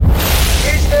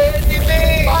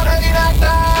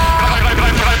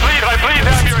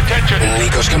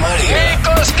Νίκος και Μαρία.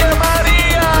 Νίκος και Μαρία.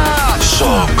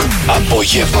 Σοκ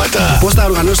απογεύματα. Πώς θα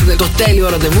οργανώσετε το τέλειο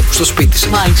ραντεβού στο σπίτι σας?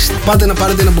 Μάλιστα. Πάτε να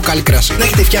πάρετε ένα μπουκάλι κράσι. Να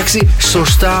έχετε φτιάξει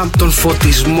σωστά τον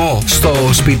φωτισμό στο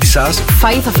σπίτι σας.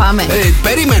 Φαΐ θα φάμε.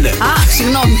 Περίμενε. Α,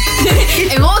 συγγνώμη.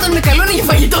 Εγώ όταν με καλούν για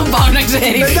φαγητό πάω, να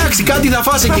ξέρεις. Εντάξει, κάτι θα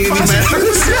φας εκείνη τη μέρα.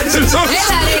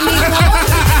 Έλα ρε Νίκο.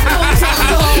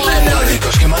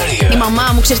 Νίκος και Μαρία. Η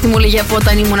μαμά μου, ξέρεις τι μου έλεγε από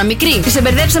όταν ήμουν μικρή? Τη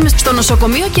εμπερδέψαμε στο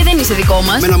νοσοκομείο και δεν είσαι δικό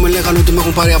μας. Μένα μου λέγανε ότι με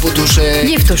έχουν πάρει από τους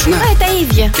Γύφτους. Ναι. Τα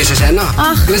ίδια. Και σε σένα?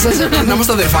 Αχ. Λες να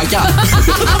είμαστε αδερφάκια.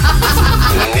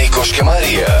 Νίκος και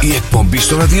Μαρία. Η εκπομπή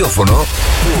στο ραδιόφωνο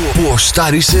που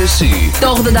οστάρισε εσύ. Το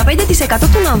 85%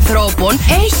 των ανθρώπων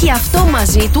έχει αυτό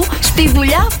μαζί του στη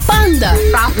δουλειά πάντα.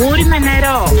 Παγούρι με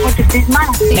νερό. Ότι στις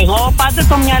μάχες. Εγώ πάντα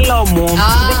το μυαλό μου.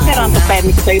 Δεν ξέρω αν το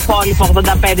παίρνει και το υπόλοιπο 85%.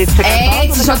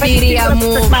 Έτσι, σωτηρία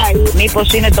μου.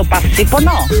 Μήπως είναι το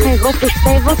παυσίπονο? Εγώ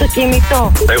πιστεύω το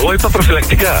κινητό. Εγώ είπα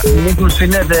προφυλακτικά. Μήπως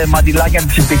είναι μαντιλάκια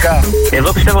αντισηπτικά.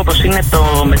 Εγώ πιστεύω πως είναι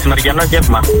το μεσημεριανό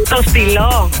γεύμα. Το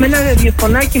στυλό. Με ένα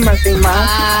ραδιοφωνάκι μαζί μας.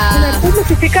 Να ακούμε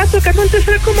φυσικά το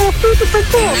 104,8 του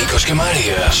σταθμού. Νίκος και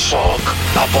Μαρία. Σοκ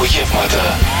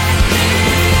απογεύματα.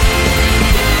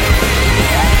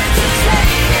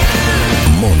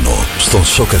 Μόνο στον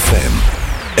Σοκ FM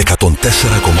 104,8.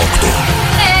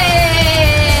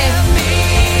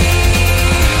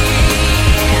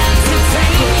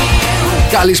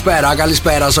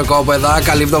 Καλησπέρα σοκόπεδα.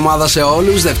 Καλή εβδομάδα σε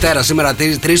όλους. Δευτέρα σήμερα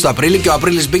 3 του Απρίλη και ο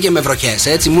Απρίλης μπήκε με βροχές.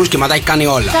 Έτσι, μουσκεμα τα έχει κάνει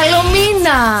όλα. Καλό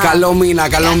μήνα. Καλό μήνα,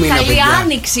 Καλή παιδιά.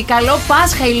 άνοιξη, καλό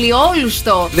Πάσχα,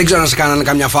 ηλιόλουστο. Δεν ξέρω αν σε κάνανε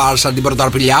καμιά φάρσα την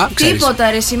Πρωτοαπριλιά. Ξέρεις.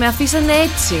 Τίποτα ρε, με αφήσανε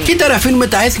έτσι. Κοίτα ρε, αφήνουμε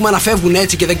τα έθιμα να φεύγουν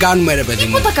έτσι και δεν κάνουμε ρε παιδί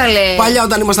μου. Τίποτα καλέ. Παλιά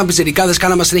όταν ήμασταν πιτσιρικάδες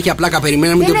κάναμε συνέχεια πλάκα.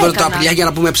 Περιμέναμε Δεν την Πρωτοαπριλιά για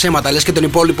να πούμε ψέματα. Λες και τον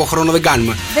υπόλοιπο χρόνο δεν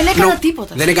κάνουμε. Δεν έκανα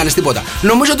τίποτα. Δεν έκανες τίποτα.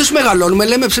 Νομίζω ότι σου μεγαλώνουμε,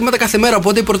 λέμε ψέματα κάθε μέρα.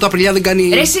 Οπότε η Πρωτοαπριλιά δεν κάνει.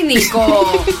 Ρε Νίκο.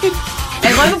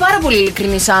 Εγώ είμαι πάρα πολύ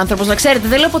ειλικρινής άνθρωπος, να ξέρετε,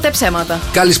 δεν λέω ποτέ ψέματα.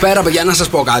 Καλησπέρα, παιδιά, να σας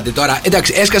πω κάτι τώρα.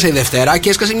 Εντάξει, έσκασε η Δευτέρα και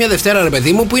έσκασε μια Δευτέρα, ρε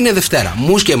παιδί μου, που είναι Δευτέρα.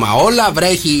 Μουσκεμα όλα,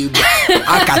 βρέχει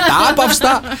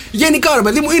ακατάπαυστα. Γενικά, ρε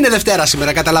παιδί μου, είναι Δευτέρα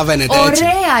σήμερα, καταλαβαίνετε. Έτσι.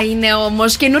 Ωραία είναι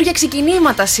όμως, καινούργια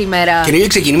ξεκινήματα σήμερα. Καινούργια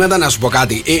ξεκινήματα, να σου πω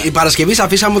κάτι. Η Παρασκευή σε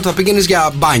αφήσαμε ότι θα πήγαινες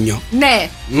για μπάνιο. Ναι.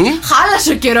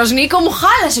 Χάλασε ο καιρός, Νίκο μου,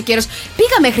 χάλασε ο καιρός.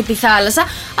 Πήγα μέχρι τη θάλασσα,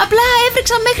 απλά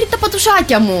έβρεξα μέχρι τα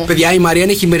πατουσάκια μου. Παιδιά, η Μαρία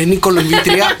είναι χειμερινή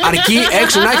κολυμβήτρια, αρκεί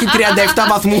έξω να έχει 37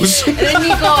 βαθμούς.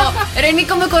 Ρε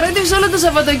Νίκο, με κορόιδευσε όλο το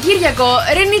Σαββατοκύριακο.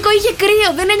 Ρε Νίκο, είχε κρύο,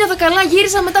 δεν ένιωθα καλά.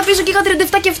 Γύρισα μετά πίσω και είχα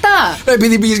 37 και 7.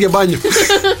 Επειδή πήγες για μπάνιο.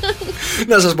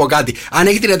 Να σας πω κάτι. Αν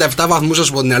έχει 37 βαθμούς, θα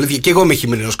σου πω την αλήθεια, και εγώ είμαι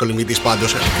χειμερινός κολυμβητής πάντως.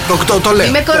 Το λέω.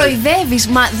 Με κοροϊδεύεις,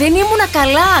 μα δεν ήμουνα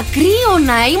καλά.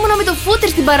 Κρύωνα, ήμουνα με το φούτερ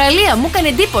στην παραλία. Μου έκανε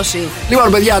εντύπωση. Λοιπόν,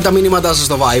 παιδιά, τα μηνύματά σας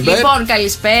στο Viber. Λοιπόν,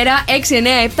 καλησπέρα.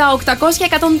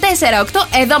 697-800-1048.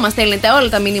 Εδώ μας στέλνετε όλα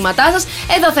τα μηνύματά σας.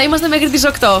 Εδώ θα είμαστε μέχρι τις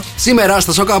 8. Σήμερα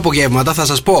στα Σόκα Απογεύματα θα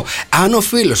σας πω αν ο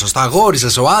φίλος σας, το αγόρι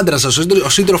σας, ο άντρας σας, ο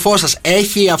σύντροφός σας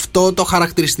έχει αυτό το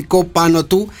χαρακτηριστικό πάνω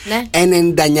του. Ναι.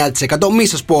 99%. Μη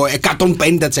σας πω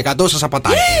 150% σας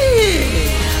απατάει.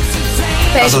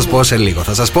 Θα σας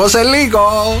πω σε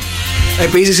λίγο.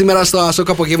 Επίσης σήμερα στο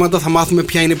Σόκα Απογεύματα θα μάθουμε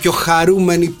ποια είναι η πιο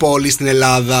χαρούμενη πόλη στην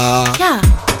Ελλάδα. Ποια?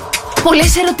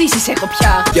 Πολλές ερωτήσεις έχω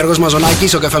πια. Γιώργος Μαζονάκης,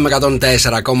 Σοκ FM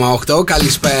 104,8.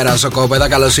 Καλησπέρα, σοκόπεδα.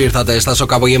 Καλώς ήρθατε στα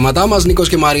Σοκ Απογεύματά μας. Νίκος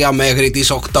και Μαρία μέχρι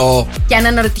τις 8. Και αν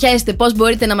αναρωτιέστε πώς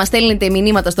μπορείτε να μας στέλνετε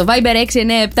μηνύματα στο Viber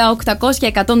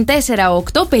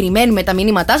 697-800-1048. Περιμένουμε τα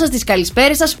μηνύματά σας, τις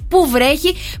καλησπέρες σας. Πού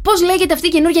βρέχει, πώς λέγεται αυτή η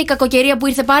καινούργια η κακοκαιρία που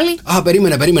ήρθε πάλι? Α,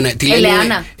 περίμενε. Τι λένε?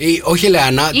 Ελεάνα. Όχι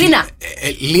Ελεάνα. Λίνα.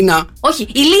 Λίνα. Όχι,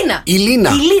 η Λίνα. Η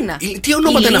Λίνα. Τι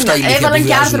ονόματα είναι αυτά, ηλίθια? Έβαλαν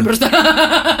και άρθρο μπροστά.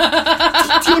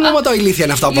 Τι ονόματα ηλίθια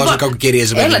είναι αυτά που βάζουν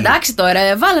κακοκαιρίες? Έλα, εντάξει τώρα,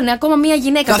 βάλανε ακόμα μία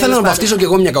γυναίκα. Θα ήθελα να βαφτίσω κι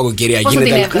εγώ μια κακοκαιρία. Πώς θα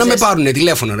την έβγαζες? Να με πάρουν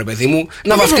τηλέφωνο, ρε παιδί μου,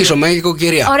 να βαφτίσω με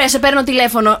κακοκαιρία. Ωραία, σε παίρνω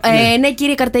τηλέφωνο. Ναι,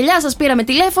 κύριε Καρτελιά, σας πήραμε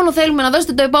τηλέφωνο. Θέλουμε να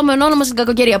δώσετε το επόμενο όνομα στην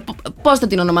κακοκαιρία. Πώς θα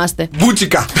την ονομάσετε?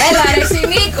 Μπούτσικα. Έλα, ρε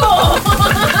Νίκο!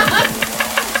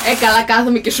 Καλά,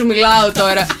 κάθομαι και σου μιλάω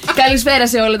τώρα. Καλησπέρα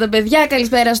σε όλα τα παιδιά.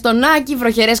 Καλησπέρα στον Άκη.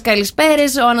 Βροχερές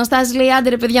καλησπέρες. Ο Αναστάσης λέει: άντε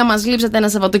ρε παιδιά, μας λείψατε ένα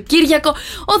Σαββατοκύριακο.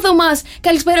 Ο Θωμάς: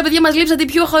 καλησπέρα παιδιά, μας λείψατε. Η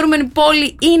πιο χαρούμενη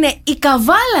πόλη είναι η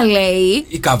Καβάλα, λέει.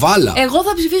 Η Καβάλα. Εγώ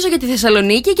θα ψηφίσω για τη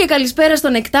Θεσσαλονίκη. Και καλησπέρα στο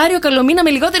Νεκτάριο. Καλό μήνα με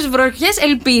λιγότερες βροχές,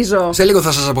 ελπίζω. Σε λίγο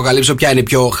θα σας αποκαλύψω ποια είναι η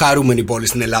πιο χαρούμενη πόλη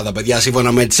στην Ελλάδα, παιδιά,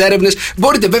 σύμφωνα με τις έρευνες.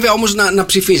 Μπορείτε βέβαια όμως να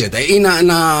ψηφίζετε ή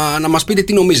να μας πείτε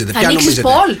τι νομίζετε. Θα ανοίξεις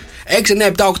πόλ.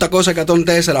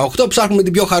 697-800-1048. Ψάχνουμε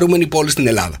την πιο χαρούμενη πόλη στην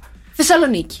Ελλάδα.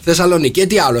 Θεσσαλονίκη.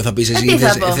 Τι άλλο θα πεις εσύ? Τι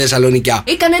θα πω? Θεσσαλονικιά.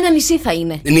 Ή κανένα νησί θα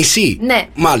είναι. Νησί. Ναι.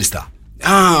 Μάλιστα.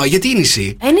 Α, γιατί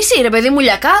νησί? Νησί, ρε παιδί μου,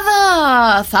 λιακάδα,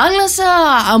 θάλασσα,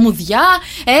 αμμουδιά,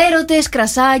 έρωτες,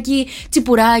 κρασάκι,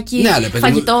 τσιπουράκι, Ναι, αλλά παιδί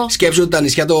φαγητό. μου, σκέψου ότι τα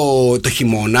νησιά το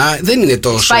χειμώνα δεν είναι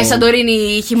τόσο. Πάει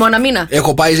Σαντορίνη χειμώνα μήνα.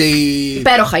 Έχω πάει σε.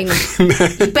 Υπέροχα είναι.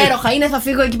 Υπέροχα είναι, θα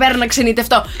φύγω εκεί πέρα να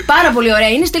ξενιτευτώ. Πάρα πολύ ωραία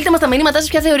είναι. Στείλτε μας τα μηνύματά σας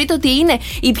ποια θεωρείτε ότι είναι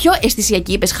η πιο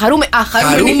αισθησιακή. Είπες χαρούμενη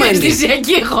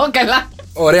αισθησιακή, εγώ καλά.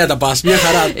 Ωραία τα πας, μια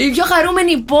χαρά. Η πιο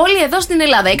χαρούμενη πόλη εδώ στην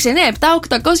Ελλάδα.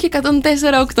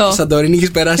 697-800-1048. Σαντορίνη,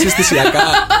 έχεις περάσει αισθησιακά.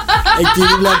 Εκεί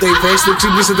δίπλα το ηφαίστειο,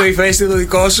 ξύπνησε το ηφαίστειο το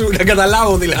δικό σου. Να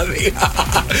καταλάβω δηλαδή.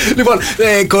 Λοιπόν,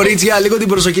 κορίτσια, λίγο την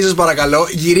προσοχή σας παρακαλώ.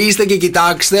 Γυρίστε και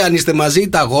κοιτάξτε αν είστε μαζί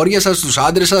τα αγόρια σας, τους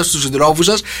άντρες σας, τους συντρόφους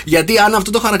σας. Γιατί αν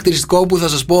αυτό το χαρακτηριστικό που θα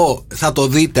σας πω θα το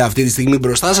δείτε αυτή τη στιγμή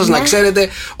μπροστά σας, να ξέρετε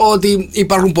ότι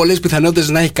υπάρχουν πολλές πιθανότητες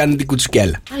να έχει κάνει την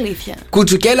κουτσουκέλα. Αλήθεια.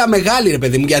 Κουτσουκέλα μεγάλη, ρε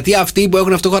παιδί μου, γιατί αυτοί που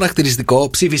έχουν αυτό το χαρακτηριστικό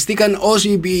ψηφιστήκαν ως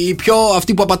οι πιο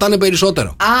αυτοί που απατάνε περισσότερο.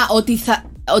 Α,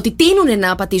 ότι τείνουν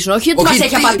να απατήσουν. Όχι ότι μας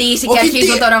έχει απατήσει και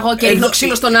αρχίζω τώρα εγώ και ρίχνω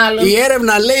ξύλο στον άλλον. Η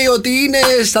έρευνα λέει ότι είναι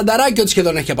στανταράκι ότι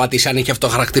σχεδόν έχει απατήσει, αν έχει αυτό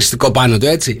το χαρακτηριστικό πάνω του,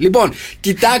 έτσι. Λοιπόν,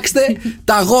 κοιτάξτε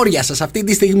τα αγόρια σας αυτή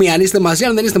τη στιγμή. Αν είστε μαζί,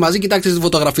 αν δεν είστε μαζί, κοιτάξτε τη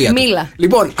φωτογραφία του. Μίλα.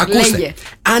 Λοιπόν, ακούστε. Λέγε.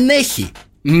 Αν έχει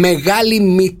μεγάλη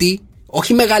μύτη.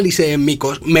 Όχι μεγάλη σε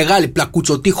μήκος, μεγάλη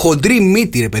πλακουτσωτή, χοντρή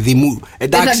μύτη, ρε παιδί μου.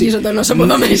 Εντάξει. Δεν θα αρχίσω το νόσο από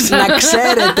εδώ μέσα.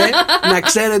 Να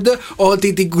ξέρετε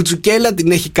ότι την κουτσουκέλα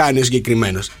την έχει κάνει ο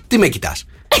συγκεκριμένος. Τι με κοιτάς?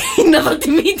 Να δω τη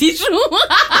μύτη σου.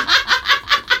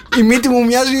 Η μύτη μου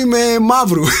μοιάζει με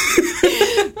μαύρου.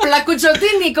 Πλακουτσωτή,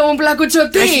 Νίκο μου,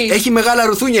 πλακουτσωτή. Έχει μεγάλα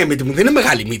ρουθούνια η μύτη μου. Δεν είναι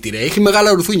μεγάλη μύτη, ρε. Έχει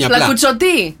μεγάλα ρουθούνια.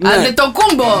 Πλακουτσωτή. Ναι. Άντε το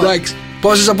κούμπο. Εντάξει.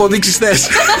 Πόσες αποδείξεις θες?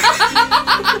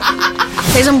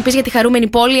 Θες να μου πεις για τη χαρούμενη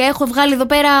πόλη? Έχω βγάλει εδώ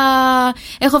πέρα.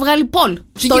 Έχω βγάλει poll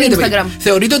στο Instagram.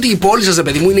 Θεωρείτε ότι η πόλη σας,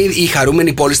 παιδί μου, είναι η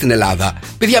χαρούμενη πόλη στην Ελλάδα?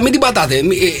 Παιδιά, μην την πατάτε.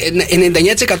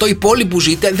 99% η πόλη που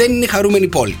ζείτε δεν είναι η χαρούμενη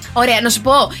πόλη. Ωραία, να σου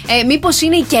πω, μήπως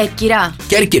είναι η Κέρκυρα?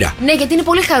 Κέρκυρα. Ναι, γιατί είναι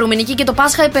πολύ χαρούμενη εκεί και το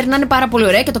Πάσχα περνάνε πάρα πολύ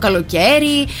ωραία και το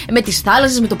καλοκαίρι, με τις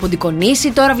θάλασσες, με το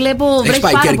Ποντικονήσι. Τώρα βλέπω. Έχεις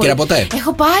πάει Κέρκυρα ποτέ?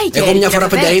 Έχω πάει Κέρκυρα. Εγώ μια φορά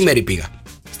πενταήμερη πήγα.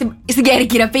 Στην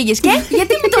Κέρκυρα πήγες και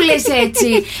γιατί μου το λες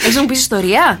έτσι? Έχεις να μου πεις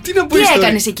ιστορία? Τι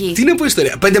έκανες εκεί? Τι να πω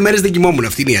ιστορία? 5 μέρες δεν κοιμόμουν,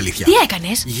 αυτή είναι η αλήθεια. Τι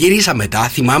έκανες? Γύρισα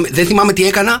μετά, δεν θυμάμαι τι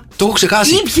έκανα, το έχω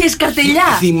ξεχάσει. Ήπιες καρτελιά.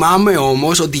 Θυμάμαι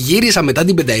όμως ότι γύρισα μετά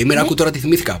την πενταήμερα, ακού τώρα τη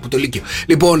θυμήθηκα από το Λύκειο.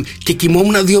 Λοιπόν, και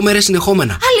κοιμόμουν 2 μέρες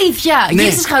συνεχόμενα. Αλήθεια? Ναι.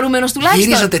 Γύρισες χαρούμενος τουλάχιστον?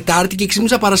 Γύρισα Τετάρτη και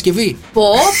ξύπνησα Παρασκευή. Πω,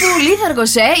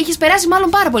 λίθαργος, είχες περάσει μάλλον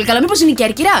πάρα πολύ καλά. Μήπως είναι η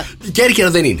Κέρκυρα? Η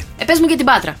Κέρκυρα δεν είναι. Πες μου και την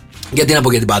Πάτρα. Γιατί να πω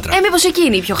για την Πάτρα? Μήπως εκεί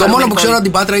είναι η πιο Το χαρούμενη μόνο που ξέρω πόλη? από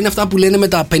την Πάτρα είναι αυτά που λένε με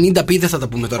τα 50 πι, δεν θα τα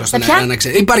πούμε τώρα στον αέρα να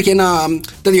ξέρει. Υπάρχει ένα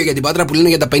τέτοιο για την Πάτρα που λένε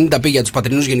για τα 50 πι, για τους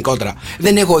πατρινούς γενικότερα.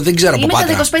 Δεν ξέρω από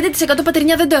Πάτρα. Είναι κατά 25%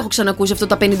 πατρινιά, δεν το έχω ξανακούσει αυτό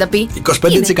τα 50 πι.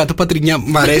 25% πατρινιά,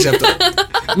 μου αρέσει αυτό.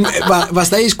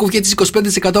 Βαστάει η σκούφια της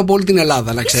 25% από όλη την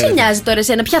Ελλάδα, να ξέρετε. Τι σε νοιάζει τώρα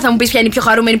εσένα, ποια θα μου πεις ποια είναι η πιο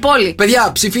χαρούμενη πόλη?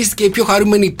 Παιδιά, ψηφίστηκε η πιο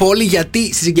χαρούμενη πόλη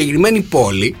γιατί στη συγκεκριμένη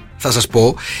πόλη, θα σας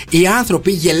πω, οι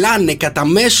άνθρωποι γελάνε κατά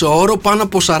μέσο όρο πάνω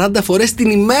από 40 φορές την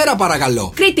ημέρα,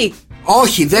 παρακαλώ. Κρήτη.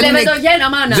 Όχι, δεν Λέμε είναι. το γένα,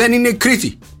 μάνα. Δεν είναι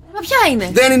Κρήτη. Μα ποια είναι?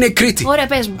 Δεν είναι Κρήτη. Ωραία,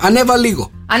 πες μου. Ανέβα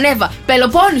λίγο. Ανέβα.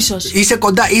 Πελοπόννησος. Είσαι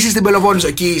κοντά, είσαι στην Πελοπόννησο.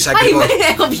 Εκεί είσαι ακριβώς.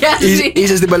 Έχω πιάσει.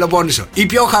 Είσαι στην Πελοπόννησο. Η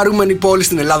πιο χαρούμενη πόλη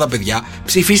στην Ελλάδα, παιδιά,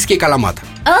 ψηφίστηκε η Καλαμάτα.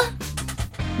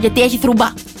 Γιατί έχει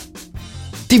θρούμπα.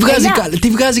 Τι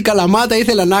βγάζει η Καλαμάτα,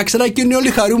 ήθελα να ξέρω και είναι όλοι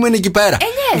χαρούμενοι εκεί πέρα.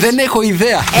 Yes. Δεν έχω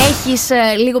ιδέα. Έχεις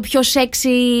λίγο πιο σεξι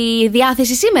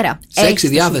διάθεση σήμερα? Σεξι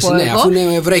διάθεση, ναι, αφού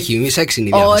είναι βρέχει, μη σεξι είναι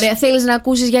η διάθεση. Ωραία, θέλεις να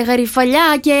ακούσεις για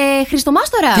Γαριφαλιά και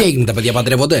Χριστομάστορα? Τι έγινε, τα παιδιά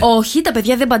παντρεύονται? Όχι, τα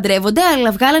παιδιά δεν παντρεύονται,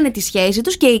 αλλά βγάλανε τη σχέση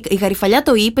τους και η Γαριφαλιά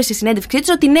το είπε στη συνέντευξή της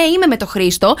ότι ναι, είμαι με το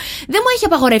Χρήστο. Δεν μου έχει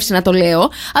απαγορεύσει να το λέω.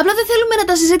 Απλά δεν θέλουμε να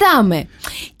τα συζητάμε.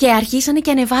 Και αρχίσανε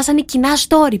και ανεβάσανε κοινά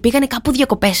story. Πήγανε κάπου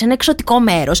διακοπές σε ένα εξωτικό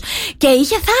μέρος και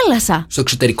είχε θάλασσα. Στο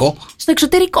εξωτερικό? Στο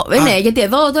εξωτερικό. Ναι, γιατί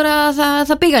εδώ τώρα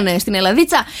θα πήγανε στην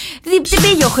Ελλαδίτσα. Τι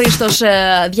πήγε ο Χρήστος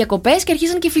διακοπές και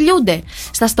αρχίσαν και φιλιούνται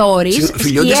στα stories.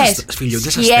 Φιλιούνται στα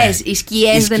stories. Οι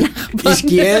σκιές δεν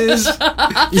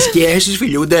Οι σκιές τους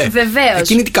φιλιούνται. Βεβαίως.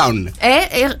 Εκείνοι τι κάνουνε?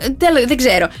 Δεν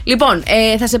ξέρω. Λοιπόν,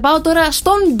 θα σε πάω τώρα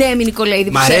στον Ντέμι Νικολαίδη.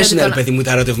 Μ' αρέσουν, ρε παιδί μου,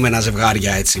 τα ερωτευμένα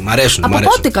ζευγάρια έτσι. Μ' αρέσουν. Από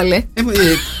πότε, καλέ?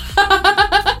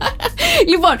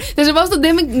 Λοιπόν, θα σε πάω στον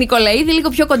Ντέμι Νικολαίδη, λίγο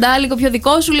πιο κοντά, λίγο πιο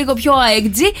δικό σου, λίγο πιο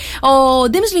αέκτζι. Ο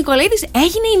Ντέμι Νικολαίδης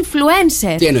έγινε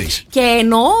influencer. Τι εννοείς? Και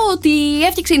εννοώ ότι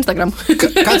έφτιαξε Instagram.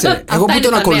 Κάτσε, εγώ που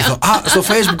τον ακολουθώ? Στο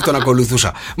Facebook τον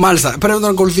ακολουθούσα. Μάλιστα, πρέπει να τον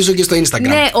ακολουθήσω και στο Instagram.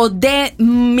 Ναι, ο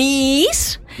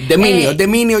Ντεμις.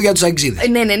 Ντεμίνιο για τους αεξίδες.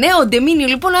 Ναι, ο Ντεμίνιο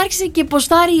λοιπόν άρχισε και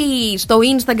ποστάρει στο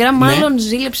Instagram. Μάλλον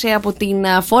ζήλεψε από την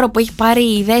φόρα που έχει πάρει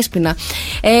η Δέσποινα.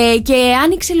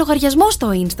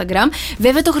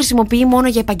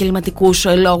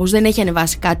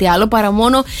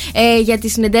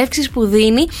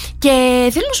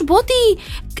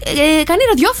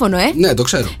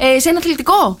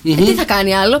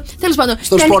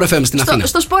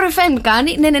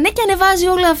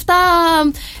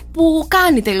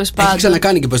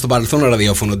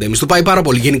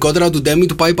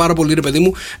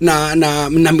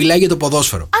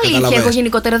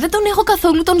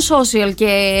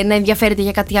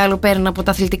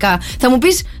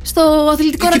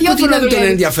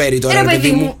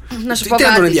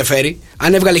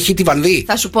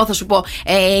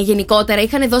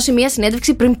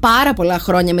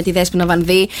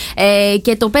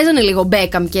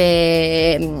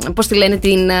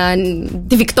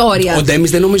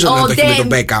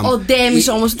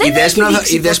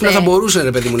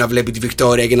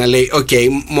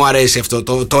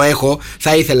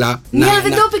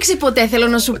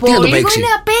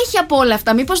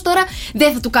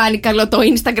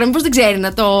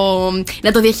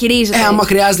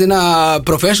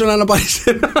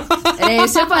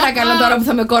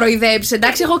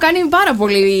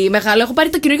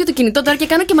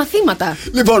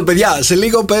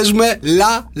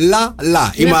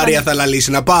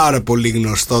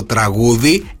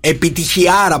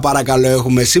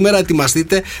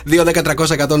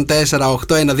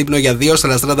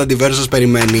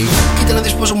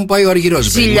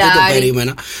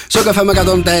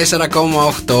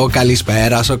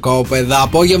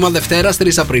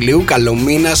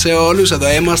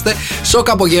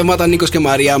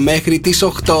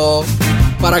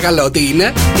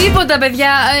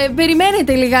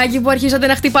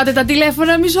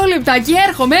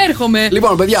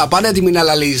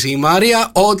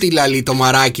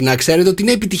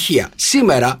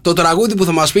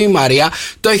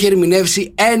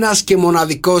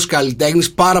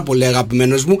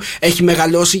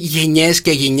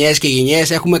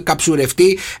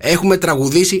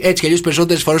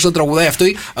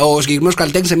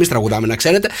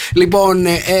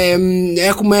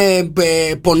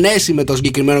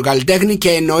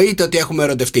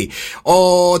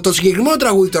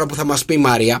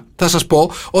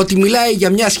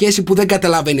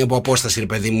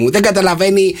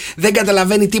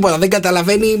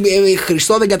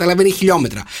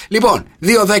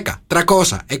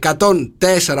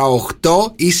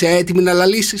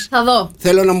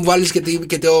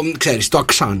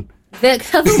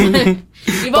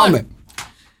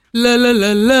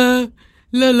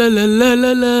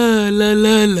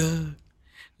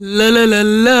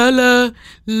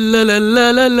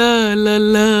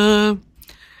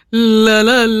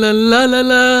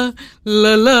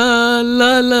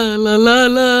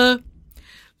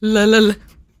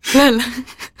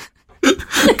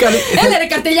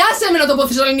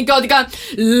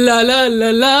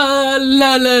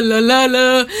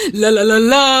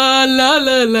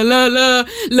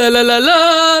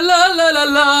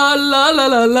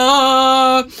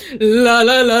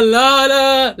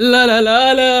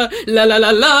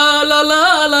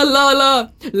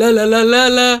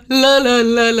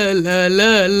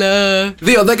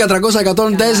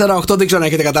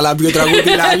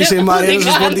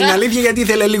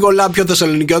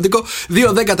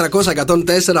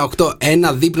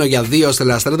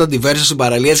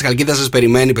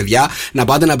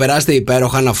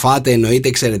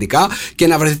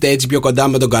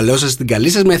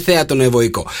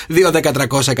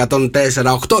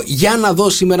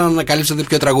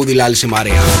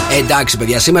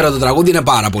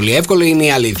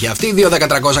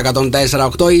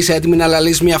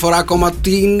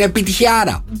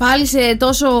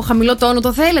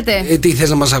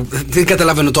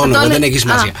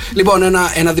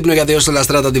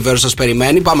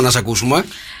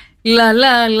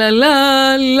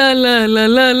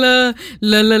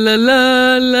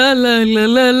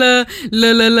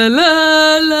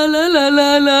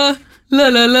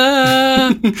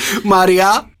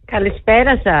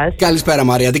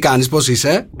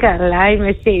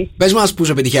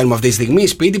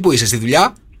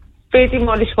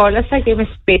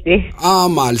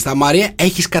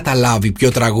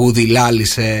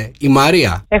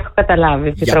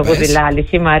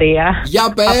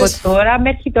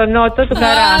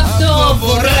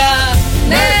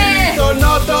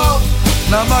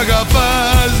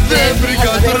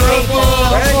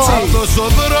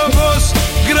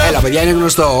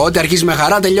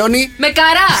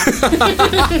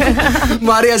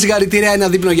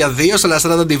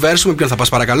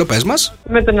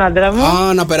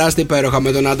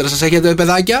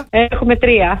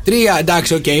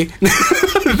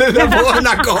 Δεν θα πω ένα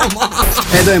ακόμα.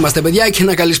 Εδώ είμαστε, παιδιά, και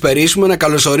να καλησπερίσουμε, να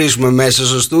καλωσορίσουμε μέσα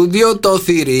στο στούντιο το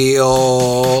θηρίο.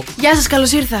 Γεια σας,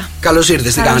 καλώς ήρθα. Καλώς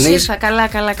ήρθες, τι κάνεις? Καλώς ήρθα,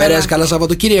 καλά. Πέρασε καλά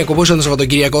Σαββατοκύριακο. Πώς ήταν το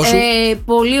Σαββατοκύριακό σου?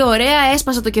 Πολύ ωραία,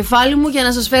 έσπασα το κεφάλι μου για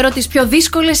να σας φέρω τις πιο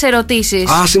δύσκολες ερωτήσεις.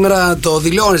 Α, σήμερα το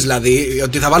δηλώνεις δηλαδή,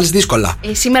 ότι θα βάλεις δύσκολα.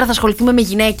 Σήμερα θα ασχοληθούμε με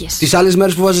γυναίκες. Τις άλλες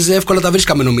μέρες που βάζεις εύκολα τα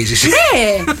βρίσκαμε, νομίζεις?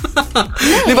 Ναι.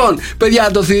 Λοιπόν, παιδιά,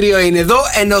 το θηρίο είναι εδώ.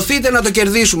 Ενωθείτε να το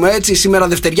κερδίσουμε, έτσι. Σήμερα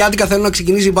Δευτεριάτικα θέλω να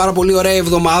ξεκινήσει πάρα πολύ ωραία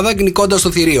εβδομάδα νικώντας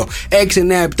το θηρίο. 6,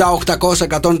 9, 7, 800,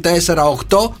 104,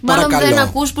 8. Μάλλον Παρακαλώ. δεν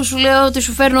ακούς που σου λέω ότι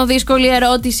σου φέρνω δύσκολη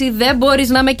ερώτηση. Δεν μπορείς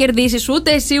να με κερδίσεις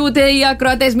ούτε εσύ ούτε οι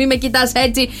ακροατές. Μη με κοιτάς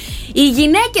έτσι. Οι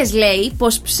γυναίκες, λέει,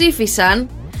 πως ψήφισαν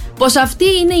πως αυτή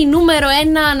είναι η νούμερο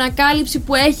 1 ανακάλυψη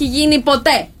που έχει γίνει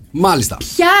ποτέ. Μάλιστα.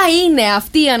 Ποια είναι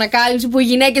αυτή η ανακάλυψη που οι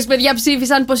γυναίκες, παιδιά,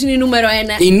 ψήφισαν πως είναι η νούμερο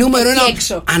 1? Η νούμερο 1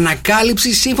 έξω.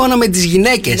 ανακάλυψη σύμφωνα με τις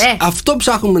γυναίκες. Ναι. Αυτό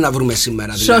ψάχνουμε να βρούμε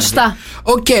σήμερα, δηλαδή. Σωστά.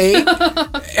 Οκ.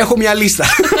 Έχω μια λίστα.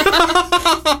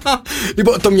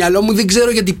 Λοιπόν, το μυαλό μου δεν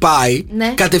ξέρω γιατί πάει.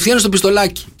 Ναι. Κατευθείαν στο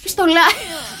πιστολάκι. Πιστολάκι.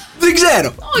 Δεν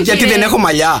ξέρω. Όχι, γιατί ρε. δεν έχω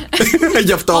μαλλιά.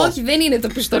 Γι' αυτό. Όχι, δεν είναι το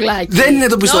πιστολάκι. Δεν είναι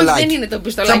το πιστολάκι. Όχι, δεν είναι το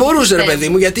πιστολάκι. Θα μπορούσε, ρε πιστεύω.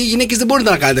 παιδί μου, γιατί οι γυναίκες δεν μπορείτε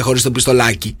να κάνετε χωρίς το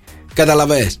πιστολάκι.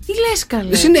 Καταλαβες? Τι λες,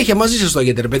 καλέ? Συνέχεια μαζί σας το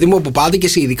έχετε, ρε παιδί μου, όπου πάτε και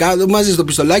εσύ, ειδικά μαζί στο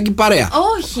πιστολάκι, παρέα.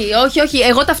 Όχι.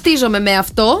 Εγώ ταυτίζομαι με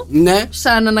αυτό. Ναι.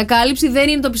 Σαν ανακάλυψη δεν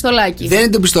είναι το πιστολάκι. Δεν είναι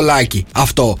το πιστολάκι.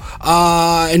 Αυτό.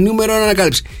 Νούμερο 1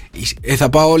 ανακάλυψη. Θα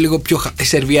πάω λίγο πιο.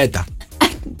 Σερβιέτα.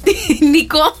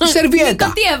 Νίκο. Σερβιέτα.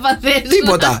 Νίκο, τι έπαθες?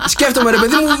 Τίποτα. Σκέφτομαι, ρε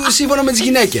παιδί μου, σύμφωνα με τις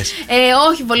γυναίκες.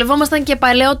 Όχι, βολευόμασταν και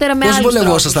παλαιότερα με Πώς άλλους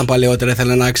βολευόσασταν παλαιότερα,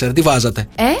 ήθελα να ξέρω. Τι βάζατε?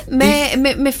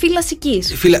 με φύλλα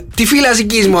σικής. Τι φύλλα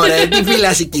μωρέ, τι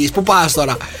φύλλα ικής, πού πας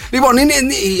τώρα? Λοιπόν,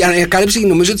 η ανακάλυψη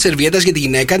νομίζω της σερβιέτας για τη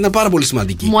γυναίκα είναι πάρα πολύ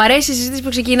σημαντική. Μου αρέσει η συζήτηση που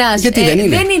ξεκινάς. Γιατί δεν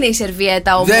είναι? Δεν είναι η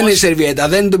σερβιέτα όμως. Δεν είναι η σερβιέτα,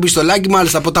 δεν είναι το πιστολάκι,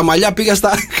 μάλιστα. Από τα μαλλιά πήγα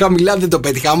στα χαμηλά, δεν το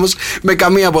πέτυχα όμως με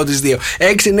καμία από τις δύο.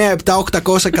 6, 9, 7,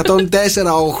 800,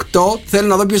 104, 8. Θέλω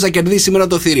να δω ποιος θα κερδίσει σήμερα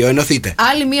το θηρίο. Ενωθείτε.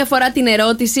 Άλλη μία φορά την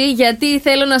ερώτηση, γιατί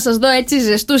θέλω να σας δω έτσι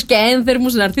ζεστούς και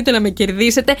ένθερμους να έρθετε να με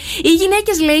κερδίσετε. Οι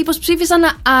γυναίκες, λέει, πως ψήφισαν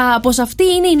πως αυτή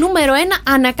είναι η νούμερο 1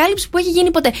 ανακάλυψη που έχει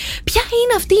γίνει ποτέ. Ποια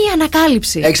είναι αυτή η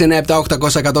ανακάλυψη? 6, 9, 7,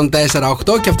 800, 104,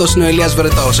 8. Και αυτός είναι ο Ηλίας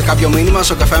Βρετός. Σε κάποιο μήνυμα,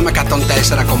 στο καφέ με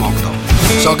 104,8.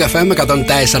 Στο καφέ με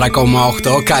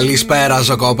 104,8. Καλησπέρα,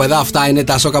 σοκόπεδα. Αυτά είναι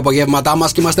τα σοκ απογεύματά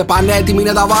μας και είμαστε πανέτοιμοι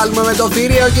να τα βάλουμε με το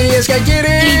θηρίο, κυρίες και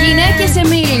κύριοι. Οι γυναίκες σε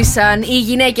μίλησαν, οι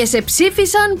γυναίκες σε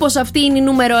ψήφισαν πως αυτή είναι η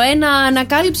νούμερο 1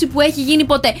 ανακάλυψη που έχει γίνει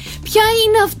ποτέ. Ποια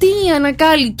είναι αυτή η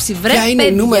ανακάλυψη, βρε? Ποια είναι η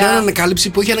παιδιά? νούμερο 1 ανακάλυψη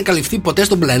που έχει ανακαλυφθεί ποτέ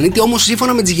στον πλανήτη, όμως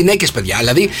σύμφωνα με τις γυναίκες, παιδιά.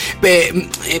 Δηλαδή,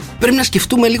 πρέπει να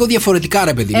σκεφτούμε λίγο διαφορετικά,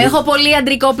 ρε παιδί μου. Έχω πολύ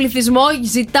αντρικό πληθυσμό.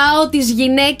 Ζητάω τις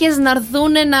γυναίκες να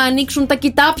έρθουν να ανοίξουν τα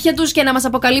κοιτάπια τους και να μας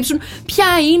αποκαλύψουν ποια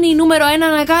είναι η νούμερο 1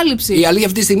 ανακάλυψη. Η αλήθεια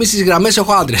αυτή τη στιγμή στις γραμμές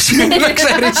έχω άντρες. Δεν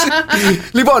ξέρεις.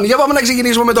 Λοιπόν, για πάμε να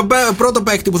ξεκινήσουμε με το πρώτο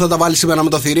παίκτη που θα τα βάλει σήμερα με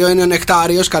το θηρίο. Είναι ο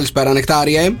Νεκτάριος. Καλησπέρα,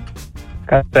 Νεκτάριε.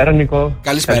 Καλησπέρα, Νίκο.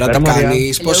 Καλησπέρα, τι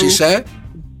κάνεις, πώς είσαι?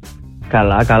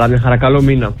 Καλά, μια χαρά. Καλό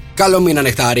μήνα. Καλό μήνα,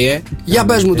 Νεκτάριε. Για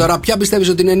πες μου τώρα, ποια πιστεύεις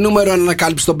ότι είναι νούμερο 1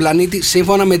 ανακάλυψη στον πλανήτη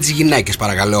σύμφωνα με τις γυναίκες,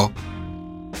 παρακαλώ?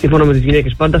 Σύμφωνα με τις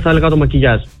γυναίκες, πάντα θα έλεγα το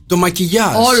μακιγιάζ. Το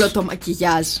μακιγιάζ. Όλο το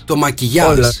μακιγιάζ. Το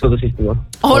μακιγιάζ. Όλο αυτό το σύστημα.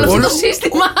 Όλο αυτό το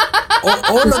σύστημα.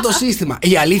 Όλο το σύστημα.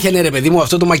 Η αλήθεια είναι, ρε παιδί μου,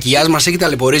 αυτό το μακιγιάζ μας έχει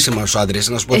ταλαιπωρήσει εμάς τους άντρες.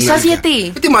 Να σου πω την Εσάς αλήθεια.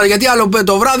 Γιατί άλλο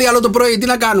το βράδυ, άλλο το πρωί, τι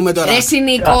να κάνουμε τώρα? Εσύ,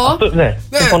 Νίκο. Ναι,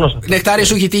 συμφωνώ σε αυτό. Νεκτάρια,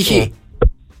 σου έχει τύχει?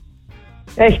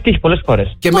 Έχει τύχει πολλές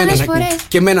φορές.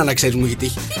 Και εμένα να ξέρεις μου έχει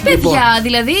τύχει. Παιδιά,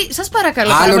 δηλαδή, σας παρακαλώ.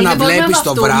 πάρα Άλλο πολύ, να δεν μπορούμε βλέπεις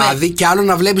το βαφτούμε. βράδυ και άλλο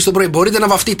να βλέπεις το πρωί. Μπορείτε να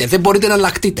βαφτείτε, δεν μπορείτε να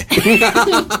λακτείτε.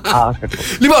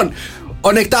 Λοιπόν,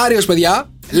 ο Νεκτάριος, παιδιά,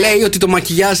 λέει ότι το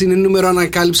μακιγιάζ είναι νούμερο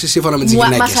ανακάλυψη σύμφωνα με τις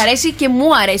γυναίκες. Μας αρέσει και μου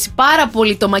αρέσει πάρα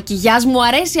πολύ το μακιγιάζ. Μου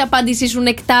αρέσει η απάντησή σου,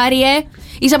 Νεκτάριε.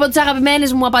 Είσαι από τις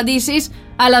αγαπημένες μου απαντήσεις,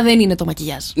 αλλά δεν είναι το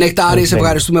μακιγιάζ. Νεκτάριε, σε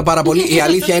ευχαριστούμε πάρα πολύ. Η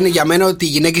αλήθεια είναι για μένα ότι οι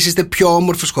γυναίκες είστε πιο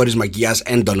όμορφες χωρίς μακιγιάζ,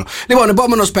 έντονο. Λοιπόν,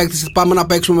 επόμενος παίκτης, πάμε να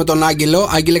παίξουμε με τον Άγγελο.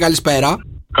 Άγγελε, καλησπέρα.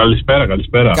 Καλησπέρα.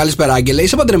 Καλησπέρα, Άγγελε.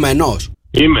 Είσαι παντρεμένος?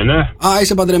 Είμαι, ναι.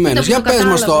 Είσαι παντρεμένος. Για το πες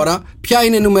μας κατάλαβα. τώρα, ποια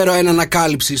είναι η νούμερο 1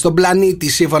 ανακάλυψη στον πλανήτη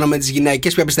σύμφωνα με τις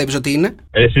γυναίκες? Ποια πιστεύεις ότι είναι?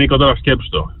 Εσύ, Νίκο, τώρα σκέψου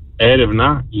το.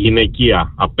 Έρευνα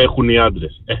γυναικεία. Απέχουν οι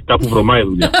άντρες. Κάπου βρωμάει η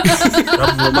δουλειά.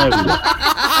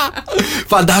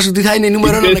 Φαντάσου τι θα είναι η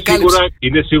νούμερο 1 ανακάλυψη.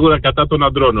 Είναι σίγουρα κατά των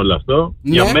αντρών όλο αυτό.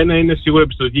 Ναι. Για μένα είναι σίγουρα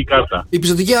επιστοτική κάρτα. Η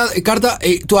πιστωτική κάρτα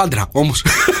του άντρα, όμως.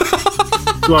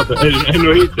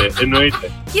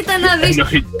 Εννοείται. Κοίτα να δεις.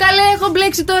 Εννοείται. Καλέ, έχω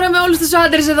μπλέξει τώρα με όλους τους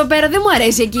άντρες εδώ πέρα. Δεν μου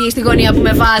αρέσει εκεί στη γωνία που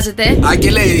με βάζετε.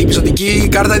 Άγγελε, η πιστωτική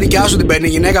κάρτα δικιά σου την παίρνει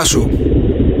η γυναίκα σου?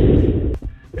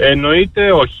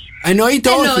 Εννοείται όχι. Εννοείται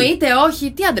όχι. Εννοείται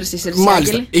όχι. Τι άντρες είσαι, εσύ,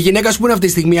 Μάλιστα. Άγγελε? Η γυναίκα σου που είναι αυτή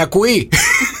τη στιγμή ακούει?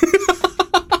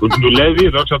 Δουλεύει,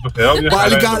 δόξα τω Θεώ.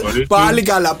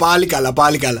 Πάλι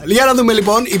καλά. Για να δούμε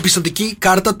λοιπόν η πιστωτική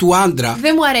κάρτα του άντρα.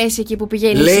 Δεν μου αρέσει εκεί που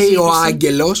πηγαίνει. Λέει ο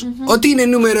Άγγελος ότι είναι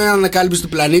νούμερο 1 ανακάλυψη του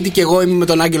πλανήτη και εγώ είμαι με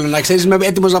τον Άγγελο. Να ξέρεις, είμαι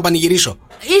έτοιμος να πανηγυρίσω.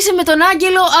 Είσαι με τον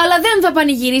Άγγελο, αλλά δεν θα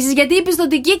πανηγυρίσεις γιατί η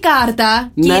πιστωτική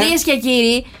κάρτα, ναι, κυρίες και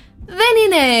κύριοι, δεν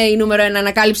είναι η νούμερο 1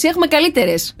 ανακάλυψη. Έχουμε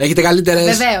καλύτερες. Έχετε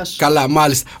καλύτερες? Βεβαίως. Καλά,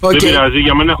 μάλιστα. Δεν πειράζει,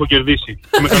 για μένα έχω κερδίσει.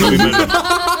 Είμαι ικανοποιημένος.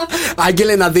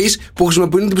 Άγγελε, να δεις που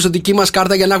χρησιμοποιούν την πιστωτική μας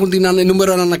κάρτα για να έχουν την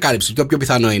νούμερο 1 ανακάλυψη. Το πιο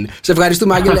πιθανό είναι. Σε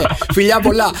ευχαριστούμε, Άγγελε. Φιλιά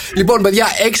πολλά. Λοιπόν, παιδιά,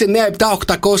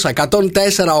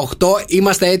 697-800-1048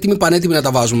 είμαστε έτοιμοι, πανέτοιμοι να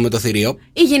τα βάζουμε με το θηρίο.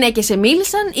 Οι γυναίκες σε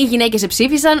μίλησαν, οι γυναίκες σε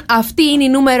ψήφισαν. Αυτή είναι η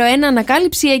νούμερο 1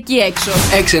 ανακάλυψη εκεί έξω.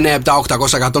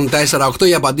 697-800-1048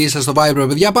 οι απαντήσεις σας στο Viber,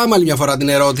 παιδιά. Πάμε άλλη μια φορά την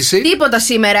ερώτηση. Τίποτα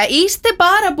σήμερα. Είστε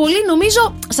πάρα πολύ,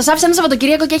 νομίζω. Σας άφησα ένα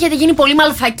Σαββατοκύριακο και έχετε γίνει πολύ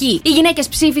μαλθακοί. Οι γυναίκες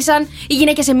ψήφισαν, οι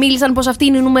γυναίκες σε μίλησαν πως αυτή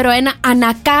είναι η νούμερο 1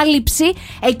 ανακάλυψη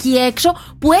εκεί έξω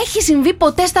που έχει συμβεί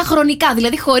ποτέ στα χρονικά.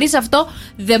 Δηλαδή, χωρίς αυτό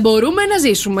δεν μπορούμε να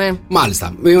ζήσουμε.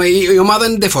 Μάλιστα. Η ομάδα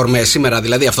είναι ντεφορμέ σήμερα,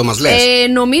 δηλαδή αυτό μας λες?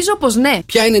 Νομίζω πως ναι.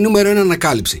 Ποια είναι η νούμερο 1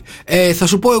 ανακάλυψη? Θα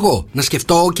σου πω εγώ. Να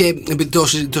σκεφτώ και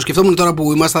το σκεφτόμουν τώρα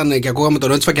που ήμασταν και ακούγαμε τον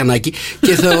Ρότσι Φακιανάκη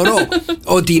και θεωρώ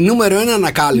ότι η νούμερο 1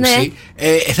 ανακάλυψη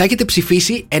θα έχετε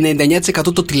ψηφίσει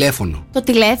 99% το τηλέφωνο. Το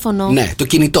τηλέφωνο? Ναι, το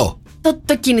κινητό.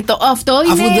 Το κινητό, αυτό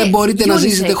είναι. Αφού δεν μπορείτε unisex να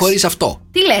ζήσετε χωρίς αυτό.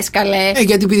 Τι λες, καλέ?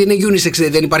 Γιατί επειδή είναι unisex,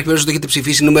 δεν υπάρχει περίπτωση να το έχετε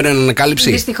ψηφίσει νούμερο 1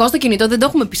 ανακάλυψη. Δυστυχώς το κινητό δεν το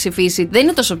έχουμε ψηφίσει. Δεν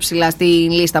είναι τόσο ψηλά στη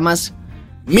λίστα μας.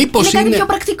 Μήπως είναι κάτι πιο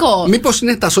πρακτικό. Μήπως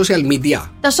είναι τα social media?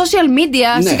 Τα social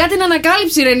media, ναι. Σιγά την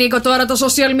ανακάλυψη, ρε Νίκο, τώρα το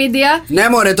social media. Ναι,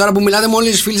 μωρέ, τώρα που μιλάτε με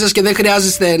όλες τις φίλες σας και δεν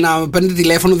χρειάζεστε να παίρνετε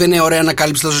τηλέφωνο, δεν είναι ωραία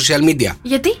ανακάλυψη στα social media.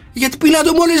 Γιατί? Γιατί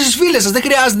μιλάτε με όλες τις φίλες σας, δεν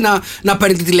χρειάζεται να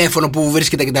παίρνετε τηλέφωνο που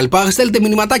βρίσκεται κτλ. Στέλνετε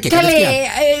μηνυματάκια. Καλέ,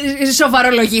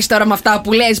 σοβαρολογείς τώρα με αυτά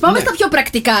που λες. Πάμε στα πιο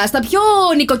πρακτικά, στα πιο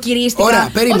νοικοκυρίστικα. Ωραία,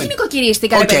 περίμενε. Όχι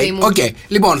νοικοκυρίστικα, ρε παιδί μου.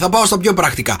 Λοιπόν, θα πάω στα πιο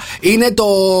πρακτικά. Είναι το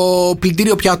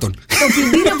πλυντήριο πιάτων. Το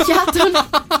πλυντήριο πιάτων.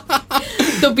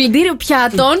 Το πλυντήριο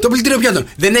πιάτων. Το πλυντήριο πιάτων.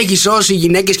 Δεν έχει σώσει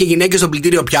γυναίκες και γυναίκες στο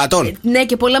πλυντήριο πιάτων? Ναι,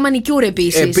 και πολλά μανικιούρ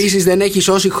επίσης. Επίσης, δεν έχει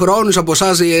σώσει χρόνους από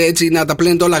εσάς έτσι να τα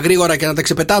πλένετε όλα γρήγορα και να τα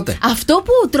ξεπετάτε? Αυτό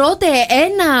που τρώτε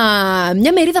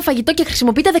μια μερίδα φαγητό και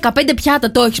χρησιμοποιείτε 15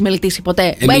 πιάτα, το έχεις μελετήσει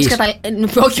ποτέ?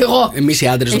 Όχι εγώ. Εμείς οι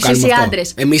άντρες το κάνουμε αυτό.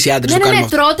 Εμείς οι άντρες το κάνουμε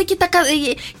αυτό. Ναι, τρώτε και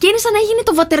είναι σαν να γίνει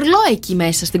το βατερλό εκεί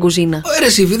μέσα στην κουζίνα. Ρε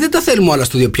Σίβη, δεν τα θέλουμε όλα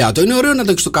στο ίδιο πιάτο. Είναι ωραίο να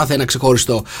το έχεις το κάθε ένα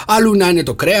ξεχωριστό. Αλλού να είναι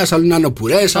το κρέας, αλλού να είναι ο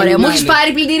πουρές. Ωραία, μου έχεις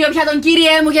πάρει πλυντήριο πιάτων, κύριε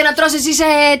μου, για να τρως εσύ σε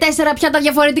 4 πιάτα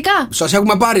διαφορετικά? Σας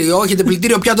έχουμε πάρει. Έχετε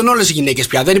πλυντήριο πιάτων όλες οι γυναίκες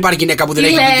πια. Δεν υπάρχει γυναίκα που δεν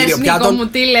έχει πλυντήριο πιάτων. Μου,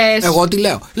 τι λες? Εγώ τι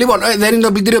λέω. Λοιπόν, δεν είναι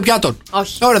το πλυντήριο πιάτων?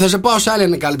 Όχι. Ωραία, θα σε πάω σε άλλη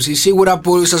ανακάλυψη. Σίγουρα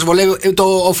που σας βολεύει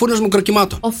ο φούρνος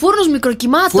μικροκυμάτων. Ο φούρνος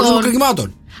μικροκυμάτων. Φούρνος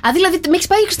μικροκυμάτων. Δηλαδή με έχεις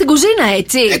πάει στην κουζίνα,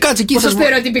 έτσι? Κάτσε εκεί. Πόσο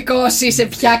στερεοτυπικός είσαι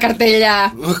πια,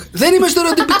 καρτελιά. Δεν είμαι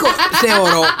στερεοτυπικό.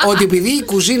 Θεωρώ ότι επειδή η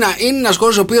κουζίνα είναι ένας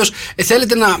χώρος ο οποίος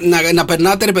θέλετε να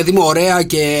περνάτε, ρε παιδί μου, ωραία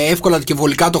και εύκολα και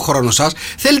βολικά το χρόνο σας,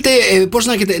 θέλετε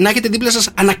να έχετε δίπλα σας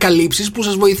ανακαλύψεις που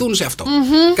σας βοηθούν σε αυτό.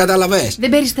 Καταλαβες? Δεν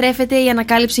περιστρέφεται η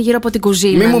ανακάλυψη γύρω από την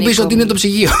κουζίνα. Μην μου πεις ότι είναι το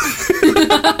ψυγείο.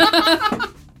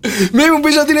 Μην μου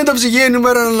πεις ότι είναι το ψυγείο η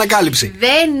νούμερο 1 ανακάλυψη.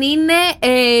 Δεν είναι.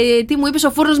 Τι μου είπες,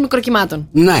 ο φούρνος μικροκυμάτων?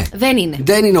 Ναι. Δεν είναι.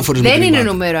 Δεν είναι ο φούρνος μικροκυμάτων. Δεν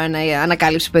είναι νούμερο 1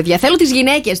 ανακάλυψη, παιδιά. Θέλω τις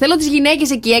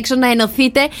γυναίκες εκεί έξω να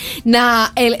ενωθείτε,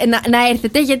 να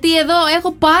έρθετε, γιατί εδώ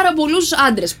έχω πάρα πολλούς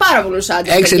άντρες.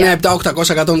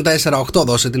 697-800-1048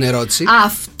 δώσε την ερώτηση.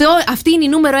 Αυτή είναι η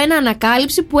νούμερο 1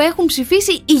 ανακάλυψη που έχουν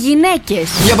ψηφίσει οι γυναίκες.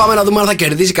 Για πάμε να δούμε αν θα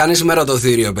κερδίσει κανείς σήμερα το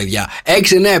θήριο, παιδιά.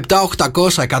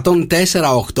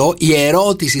 697-800-1048 η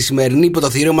ερώτηση η σημερινή που το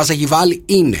θηρίο μας έχει βάλει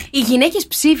είναι: οι γυναίκες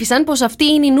ψήφισαν πως αυτή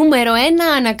είναι η νούμερο 1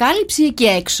 ανακάλυψη εκεί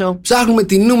έξω. Ψάχνουμε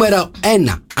τη νούμερο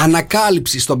 1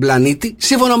 ανακάλυψη στον πλανήτη,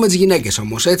 σύμφωνα με τις γυναίκες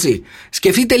όμως, έτσι.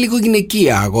 Σκεφτείτε λίγο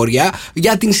γυναικεία, αγόρια.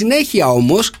 Για την συνέχεια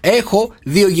όμως, έχω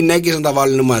 2 γυναίκες να τα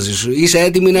βάλουν μαζί σου. Είσαι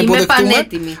έτοιμη να υποδεχτούμε? Είμαι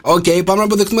πανέτοιμη. Οκ, πάμε να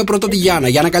υποδεχτούμε πρώτα τη Γιάννα.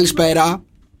 Γιάννα, καλησπέρα.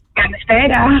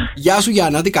 Καλησπέρα. Γεια σου,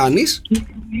 Γιάννα, τι κάνεις?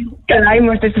 Καλά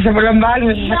είμαστε, σας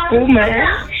απολαμβάνουμε, σας ακούμε.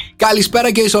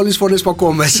 Καλησπέρα και σε όλες τις φωνές που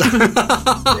ακούω μέσα.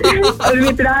 Ο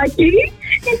Δημητράκη.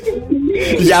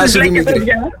 Γεια σου, Δημήτρη.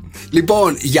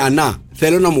 Λοιπόν, Γιάννα,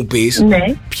 θέλω να μου πεις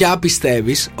ποια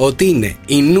πιστεύεις ότι είναι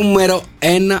η νούμερο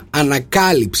 1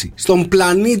 ανακάλυψη στον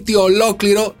πλανήτη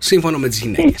ολόκληρο σύμφωνα με τις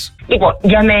γυναίκες. Λοιπόν,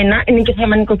 για μένα είναι και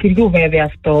θέμα νοικοκυριού βέβαια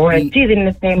αυτό, έτσι, δεν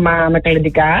είναι θέμα με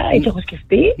καλλιντικά, έτσι έχω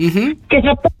σκεφτεί. Και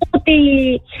θα πω ότι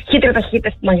χύτρα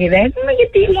ταχύτητας που μαγειρεύουμε,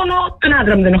 γιατί μόνο τον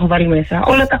άντρα μου δεν έχω βάλει μέσα.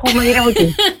 Όλα τα έχω μαγειρεύω εκεί.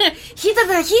 Χύτρα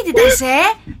ταχύτητας,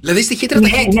 Δηλαδή στη χύτρα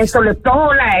ταχύτητας. Ναι, στο λεπτό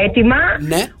όλα έτοιμα,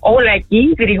 όλα εκεί,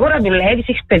 γρήγορα δουλεύεις,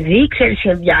 έχεις παιδί, ξέρεις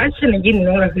σχεδιάσεις, να γίνουν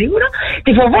όλα γρήγορα.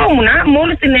 Τη φοβόμουν,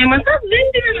 μόλις την έμαθα δεν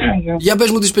την αλλάζω. Για πες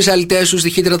μου τις σπεσιαλιτές σου στη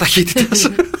χύτρα ταχύτητας.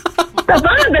 Τα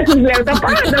πάντα σας λέω, τα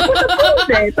πάντα. Πού τα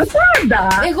πούνται, τα πάντα.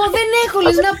 Εγώ δεν έχω,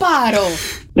 λες να πάρω.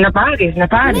 Να πάρεις. Ναι.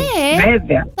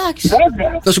 Βέβαια. Εντάξει.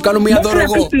 Βέβαια. Θα σου κάνω μία δώρο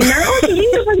εγώ. Όχι,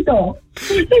 γίνει το φαγητό.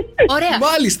 Ωραία.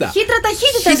 Μάλιστα. Χύτρα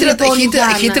ταχύτητας, λοιπόν,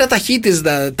 Γιάννα. Χύτρα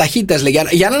ταχύτητας, λέει.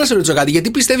 Γιάννα, να σε ρωτήσω κάτι.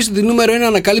 Γιατί πιστεύεις ότι η νούμερο 1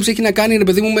 ανακάλυψη έχει να κάνει, ρε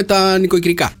παιδί μου, με τα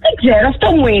νοικοκυρικά? Δεν ξέρω, αυτό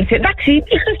μου ήρθε. Εντάξει,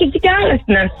 είχα σκεφτεί και άλλα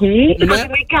στην αρχή.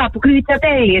 Οικονομικά, που κρύβει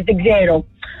τέλειες, δεν ξέρω.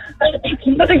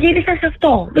 Θα το γύρισα σε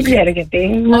αυτό. Δεν ξέρω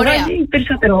γιατί. Ωραία.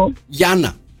 Περισσότερο.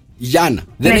 Γιάννα,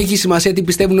 δεν έχει σημασία τι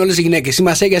πιστεύουν όλες οι γυναίκες.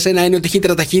 Σημασία για σένα είναι ότι η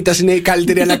χύτρα ταχύτητας είναι η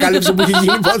καλύτερη ανακάλυψη που έχει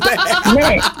γίνει ποτέ.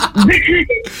 Ναι.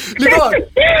 Λοιπόν,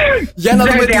 για να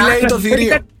δούμε τι λέει το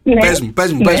θηρίο.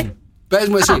 Πες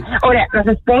μου εσύ. Ωραία, να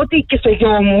σας πω ότι και στο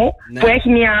γιο μου που έχει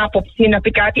μια άποψη να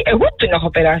πει κάτι, εγώ την έχω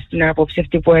περάσει την άποψη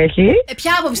αυτή που έχει.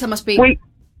 Ποια άποψη θα μας πει?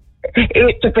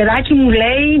 Το παιδάκι μου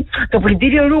λέει το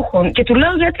πλυντήριο ρούχων. Και του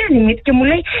λέω γιατί ανημείται και μου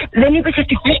λέει δεν είπες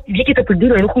ευτυχώς που βγήκε το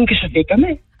πλυντήριο ρούχων και σωθήκαμε.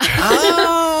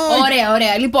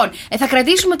 Ωραία. Λοιπόν, θα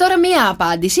κρατήσουμε τώρα μία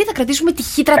απάντηση. Θα κρατήσουμε τη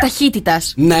χύτρα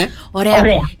ταχύτητας. Ναι. Ωραία.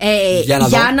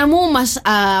 Γιάννα μου,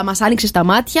 μας άνοιξες τα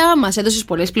μάτια, μας έδωσες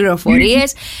πολλές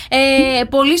πληροφορίες.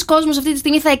 Πολλοί κόσμος αυτή τη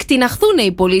στιγμή θα εκτιναχθούν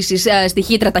οι πωλήσεις στη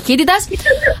χύτρα ταχύτητας.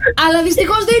 Αλλά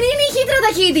δυστυχώς δεν είναι η χύτρα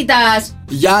ταχύτητας.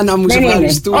 Γιάννα μου, σε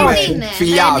ευχαριστούμε.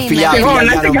 Φιλιά.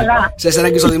 Σε σένα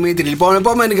και στο Δημήτρη. Λοιπόν,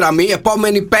 επόμενη γραμμή,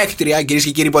 επόμενη παίκτρια, κυρίες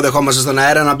και κύριοι, που δεχόμαστε στον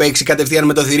αέρα να παίξει κατευθείαν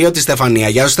με το θηρίο, τη Στεφανία.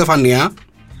 Γεια σου, Στεφανία.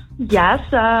 Γεια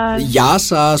σας. Γεια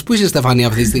σας. Πού είσαι, Στεφανία,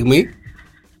 αυτή τη στιγμή?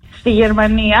 Στη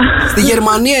Γερμανία. Στη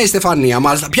Γερμανία η Στεφανία,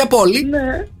 μάλιστα. Ποια πόλη?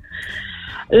 Ναι.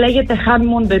 Λέγεται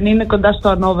Χάνμοντεν, είναι κοντά στο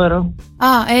Ανόβερο.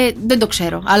 Δεν το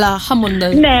ξέρω, αλλά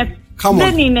Χάμοντεν. Ναι.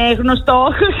 Δεν είναι γνωστό.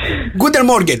 Γκούτερ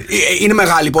Μόργεν. Είναι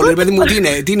μεγάλη πόλη, ρε παιδί μου.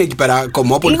 Τι είναι εκεί πέρα,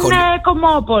 Κομμόπολη? Είναι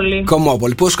Κομμόπολη.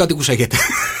 Κομμόπολη. Πόσους κατοίκους έχετε?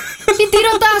 Τι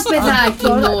ρωτάς,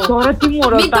 παιδάκι μου? Τώρα τι μου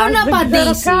ρωτάς? Μην τον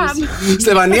απαντήσεις.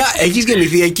 Στεφανία, έχεις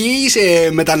γεννηθεί εκεί ή είσαι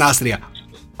μετανάστρια?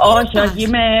 Όχι,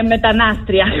 είμαι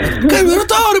μετανάστρια.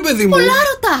 Ρωτάω, ρε παιδί μου. Πολλά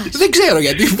ρωτάς. Δεν ξέρω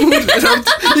γιατί.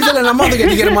 Ήθελα να μάθω για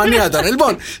τη Γερμανία τώρα.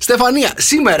 Λοιπόν, Στεφανία,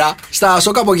 σήμερα στα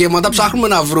σοκ απογεύματα ψάχνουμε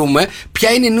να βρούμε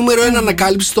ποια είναι η νούμερο 1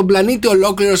 ανακάλυψη στον πλανήτη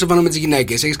ολόκληρο σύμφωνα με τις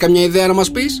γυναίκες. Έχεις καμιά ιδέα να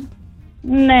μας πεις?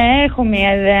 Ναι, έχω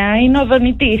μια ιδέα. Είναι ο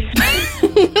δονητής.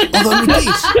 Ο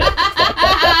δονητής.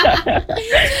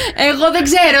 Εγώ δεν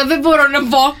ξέρω, δεν μπορώ να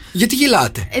πω. Γιατί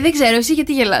γελάτε? Δεν ξέρω, εσύ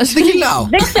γιατί γελάς? Δεν γελάω.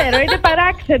 Δεν ξέρω, είναι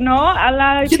παράξενο, αλλά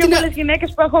οι πιο πολλές γυναίκες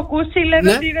που έχω ακούσει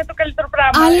λένε ότι είναι το καλύτερο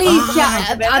πράγμα. Αλήθεια.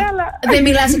 Δεν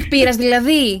μιλάς εκ πείρας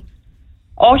δηλαδή?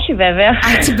 Όχι βέβαια.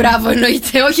 Έτσι, μπράβο,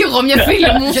 εννοείται. Όχι εγώ, μια φίλη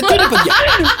μου. Γιατί ρε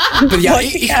παιδιά,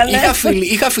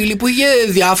 είχα φίλη που είχε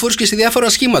διάφορους και σε διάφορα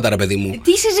σχήματα, ρε παιδί μου.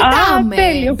 Τι συζητάμε?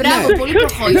 Μπράβο, πολύ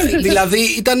προχώρηση. Δηλαδή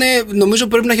ήταν, νομίζω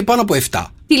πρέπει να έχει πάνω από 7.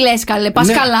 Τι λες, καλέ, πας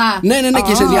καλά? Ναι,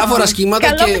 και σε διάφορα σχήματα.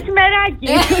 Καλό μεσημεράκι.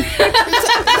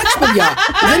 Εντάξει, παιδιά,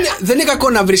 δεν είναι κακό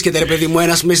να βρίσκεται, ρε παιδί μου,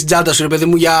 ένας μέσα στην τσάντα σου, ρε παιδί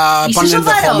μου, για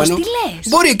πανενδεχόμενο. Τι λες?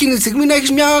 Μπορεί εκείνη τη στιγμή να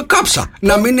έχεις μια κάψα.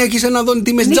 Να μην έχεις ένα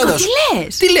δονητή μέσα στην τσάντα σου.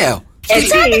 Τι λέω?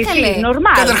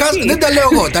 Καταρχάς, δεν τα λέω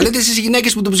εγώ. Τα λέτε εσείς οι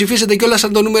γυναίκες που το ψηφίσατε και όλα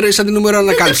σαν το νούμερο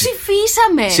ανακάλυψη. Το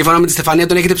ψηφίσαμε. Σύμφωνα με τη Στεφανία,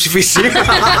 τον έχετε ψηφίσει.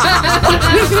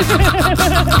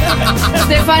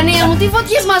 Στεφανία μου, τι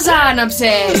φωτιές μας άναψες.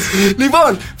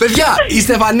 Λοιπόν, παιδιά, η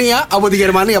Στεφανία από τη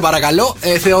Γερμανία, παρακαλώ,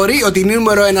 θεωρεί ότι η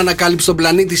νούμερο 1 ανακάλυψη στον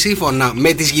πλανήτη σύμφωνα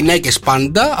με τις γυναίκες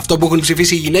πάντα, αυτό που έχουν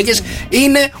ψηφίσει οι γυναίκες,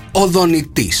 είναι ο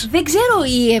δονητής. Δεν ξέρω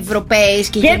οι Ευρωπαίες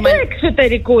και οι Γερμανοί. Και του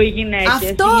εξωτερικού οι γυναίκες. Αυτό.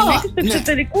 Οι γυναίκες του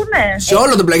εξωτερικού, ναι. Σε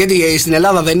όλο τον πλανήτη, γιατί στην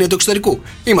Ελλάδα δεν είναι του εξωτερικού.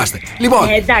 Είμαστε. Λοιπόν,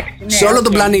 σε όλο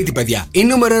τον πλανήτη, παιδιά, η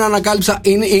νούμερο 1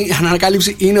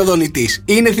 ανακάλυψη είναι ο δονητής.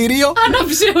 Είναι θηρίο?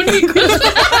 Άναψε ο Νίκος.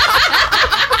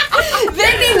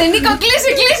 Δεν είναι, Νίκο, κλείσε,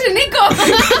 Νίκο.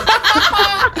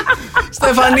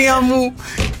 Στεφανία μου,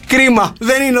 κρίμα.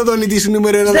 Δεν είναι ο δονητής η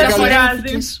νούμερο 1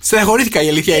 ανακάλυψη. Στεναχωρήθηκα, η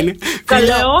αλήθεια είναι.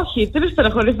 Καλέ, όχι, τι με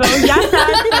στεναχωρηθώ. Γεια σας,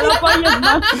 καλό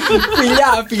απόγευμα.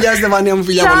 Φιλιά, Στεφανία μου,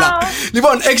 φιλιά πολλά.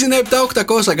 Λοιπόν,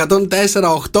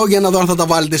 697-800-1048 για να δω αν θα τα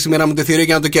βάλετε σήμερα με το θηρίο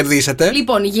για να το κερδίσετε.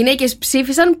 Λοιπόν, οι γυναίκες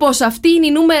ψήφισαν πως αυτή είναι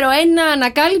η νούμερο 1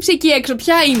 ανακάλυψη εκεί έξω.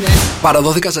 Ποια είναι?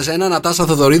 Παραδόθηκα σε σένα, Νατάσα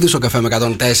Θοδωρίδου, στο καφέ με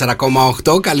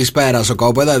 104,8. Καλησπέρα,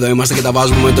 Σοκόπεδα. Εδώ είμαστε και τα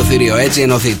βάζουμε με το θηρίο. Έτσι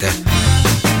ενωθείτε.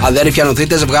 Αδέρφια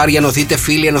ενωθείτε, ζευγάρια ενωθείτε,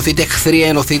 φίλοι ενωθείτε, εχθροί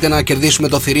ενωθείτε να κερδίσουμε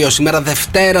το θηρίο σήμερα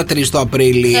Δευτέρα 3 το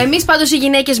Απρίλη. Εμείς πάντως οι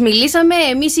γυναίκες μιλήσαμε,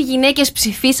 εμείς οι γυναίκες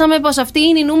ψηφίσαμε πως αυτή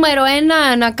είναι η νούμερο 1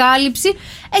 ανακάλυψη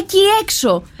εκεί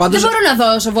έξω. Πάντως... Δεν μπορώ να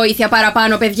δώσω βοήθεια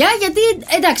παραπάνω, παιδιά, γιατί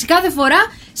εντάξει, κάθε φορά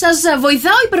σας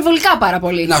βοηθάω υπερβολικά πάρα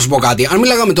πολύ. Να σου πω κάτι. Αν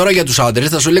μιλάγαμε τώρα για τους άντρες,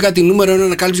 θα σου έλεγα τη νούμερο 1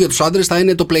 ανακάλυψη για τους άντρες θα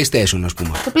είναι το PlayStation, ας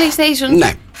πούμε. Το PlayStation.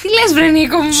 Ναι. Τι λες, βρε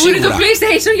Νίκο μου, που είναι το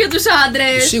PlayStation για τους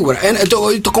άντρες. Σίγουρα.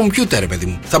 Το computer, παιδί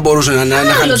μου. Θα μπορούσε να άλλο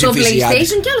το ψηφίσει οι άντρες.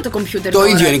 PlayStation και άλλο το computer. Το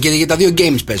ίδιο είναι και για τα δύο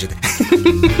games παίζεται.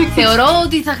 Θεωρώ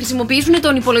ότι θα χρησιμοποιήσουν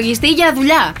τον υπολογιστή για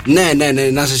δουλειά. Ναι,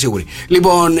 να είσαι σίγουρη.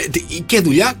 Λοιπόν, και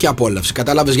δουλειά και απόλαυση.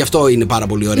 Κατάλαβες, γι' αυτό είναι πάρα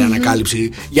πολύ ωραία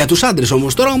ανακάλυψη. Για τους άντρες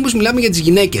όμως, τώρα όμως μιλάμε για τις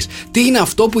γυναίκες. Τι είναι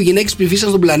αυτό που οι γυναίκες ψηφίσαν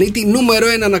στον πλανήτη νούμερο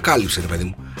 1 ανακάλυψη, ρε παιδί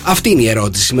μου? Αυτή είναι η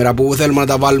ερώτηση σήμερα που θέλουμε να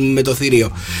τα βάλουμε με το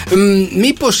θηρίο.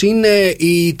 Μήπως είναι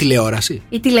η τηλεόραση?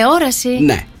 Η τηλεόραση?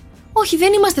 Ναι. Όχι,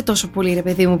 δεν είμαστε τόσο πολλοί, ρε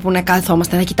παιδί μου, που να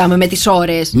καθόμαστε να κοιτάμε με τις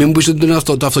ώρες. Μην μου πεις ότι είναι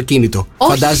αυτό το αυτοκίνητο.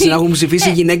 Φαντάζεσαι να έχουν ψηφίσει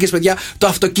οι γυναίκες, παιδιά, το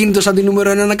αυτοκίνητο σαν την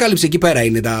νούμερο 1 ανακάλυψη. Εκεί πέρα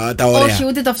είναι τα ωραία. Όχι,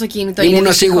 ούτε το αυτοκίνητο.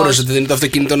 Ήμουν σίγουρος ότι δεν είναι το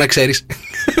αυτοκίνητο, να ξέρεις.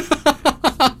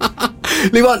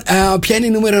 Λοιπόν, ποια είναι η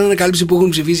νούμερο 1 ανακάλυψη που έχουν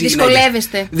ψηφίσει οι γυναίκες?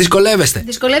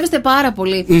 Δυσκολεύεστε πάρα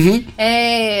πολύ.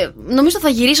 Νομίζω θα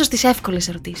γυρίσω στις εύκολες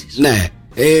ερωτήσεις. Ναι.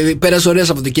 Πέρασε ωραία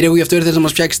Σαββατοκύριακο, γι' αυτό ήρθες να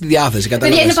μας φτιάξεις τη διάθεση.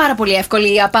 Παιδιά, είναι πάρα πολύ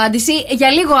εύκολη η απάντηση.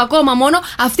 Για λίγο ακόμα μόνο.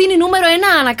 Αυτή είναι η νούμερο 1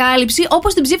 ανακάλυψη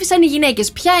όπως την ψήφισαν οι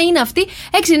γυναίκες. Ποια είναι αυτή?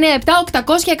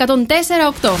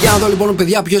 697-800-1048. Για να δω λοιπόν,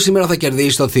 παιδιά, ποιος σήμερα θα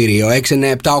κερδίσει το θηρίο.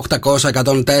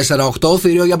 697-800-1048.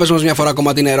 Θηρίο, για πες μας μια φορά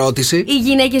ακόμα την ερώτηση. Οι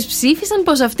γυναίκες ψήφισαν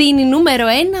πως αυτή είναι η νούμερο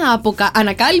 1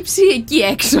 ανακάλυψη εκεί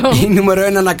έξω. Η νούμερο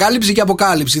 1 ανακάλυψη και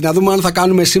αποκάλυψη. Να δούμε αν θα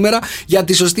κάνουμε σήμερα για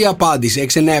τη σωστή απάντηση.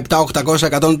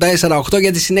 697-800-1048.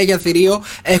 Για τη συνέχεια θηρίο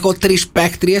έχω 3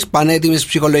 παίκτριες πανέτοιμες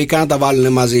ψυχολογικά να τα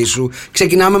βάλουν μαζί σου.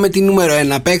 Ξεκινάμε με τη νούμερο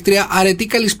 1 παίκτρια. Αρετή,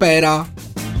 καλησπέρα.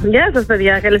 Γεια σας,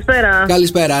 παιδιά, καλησπέρα.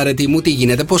 Καλησπέρα, Αρετή μου, τι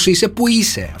γίνεται, πώς είσαι, πού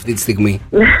είσαι αυτή τη στιγμή?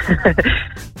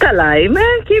 Καλά είμαι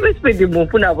και είμαι σπίτι μου,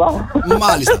 πού να πάω.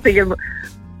 Μάλιστα.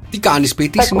 Τι κάνεις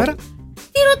σπίτι σήμερα?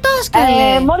 Τι ρωτάς,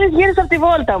 καλέ? Μόλις γύρισα από τη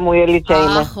βόλτα μου, η αλήθεια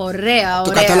είναι. Αχ, ωραία.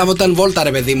 Το κατάλαβα ότι ήταν βόλτα,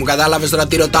 ρε παιδί μου. Κατάλαβες τώρα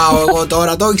τι ρωτάω εγώ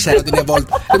τώρα, το ήξερα ότι είναι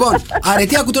βόλτα. Λοιπόν,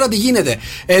 Αρετή, άκου τώρα τι γίνεται.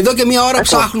 Εδώ και μια ώρα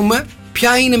ψάχνουμε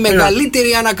ποια είναι η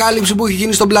μεγαλύτερη ανακάλυψη που έχει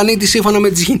γίνει στον πλανήτη σύμφωνα με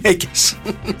τις γυναίκες.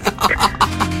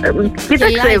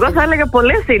 Κοίταξε, εγώ θα έλεγα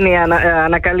πολλές είναι οι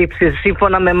ανακαλύψεις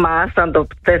σύμφωνα με εμάς, αν το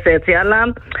θες έτσι,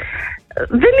 αλλά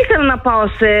δεν ήθελα να πάω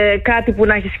σε κάτι που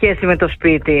να έχει σχέση με το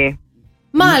σπίτι.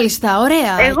 Μάλιστα,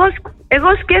 ωραία. Εγώ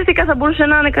σκέφτηκα θα μπορούσε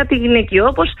να είναι κάτι γυναικείο,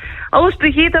 όπως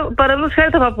π.χ. παραδείγματος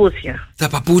χάρη τα παπούτσια.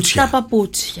 Τα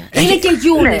παπούτσια. Είναι και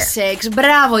unisex. Ναι.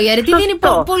 Μπράβο, η Αρετή δίνει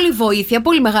πολύ βοήθεια,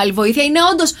 πολύ μεγάλη βοήθεια. Είναι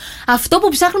όντως αυτό που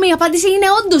ψάχνουμε, η απάντηση είναι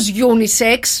όντως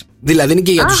unisex. Δηλαδή είναι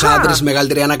και για τους άντρες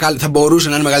μεγαλύτερη ανακάλυψη. Θα μπορούσε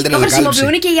να είναι μεγαλύτερη ανακάλυψη. Το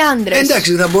χρησιμοποιούν και οι άντρες.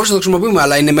 Εντάξει, θα μπορούσε να το χρησιμοποιούμε,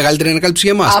 αλλά είναι μεγαλύτερη ανακάλυψη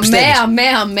για εμάς.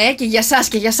 Αμέ, και για εσάς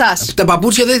και για εσάς. Τα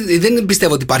παπούτσια δεν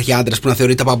πιστεύω ότι υπάρχει άντρας που να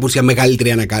θεωρεί τα παπούτσια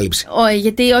μεγαλύτερη ανακάλυψη. Όχι,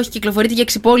 γιατί όχι, κυκλοφορείτε για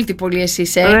ξυπόλυτη πολύ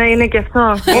εσείς, Ναι, είναι και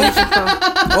αυτό.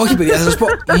 Όχι, παιδιά, θα σας πω.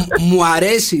 Μου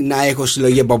αρέσει να έχω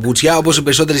συλλογή παπούτσια όπως οι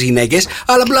περισσότερες γυναίκες,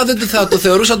 αλλά απλά δεν θα το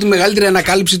θεωρούσα τη μεγαλύτερη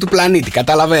ανακάλυψη του πλανήτη.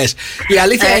 Καταλαβες. Η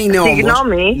αλήθεια είναι όμως.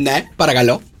 Συγγνώμη. Ναι,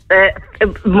 παρακαλώ.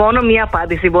 Μόνο μία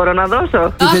απάντηση μπορώ να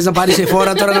δώσω. Τι θες να πάρεις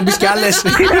εφόρα τώρα να μπεις κι άλλες?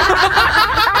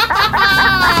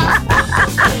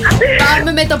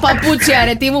 Πάμε με το παπούτσι,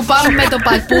 Αρετή μου, πάμε με το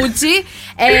παπούτσι.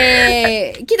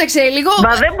 Κοίταξε λίγο.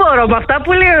 Μα δεν μπορώ, με αυτά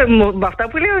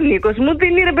που λέει ο Νίκος μου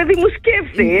δίνει, ρε παιδί μου,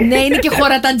 σκέψη. Ναι, είναι και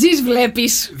χωρατατζής,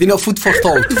 βλέπεις. Δίνω food for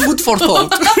thought. Food for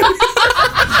thought.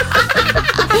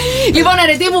 Λοιπόν,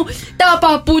 Αρετή μου, τα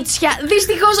παπούτσια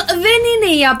δυστυχώς δεν είναι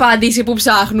η απάντηση που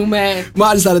ψάχνουμε.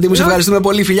 Μάλιστα, Αρετή μου, σε ευχαριστούμε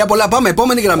πολύ. Φιλιά πολλά. Πάμε,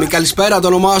 επόμενη γραμμή. Καλησπέρα, το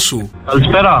όνομά σου.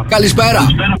 Καλησπέρα.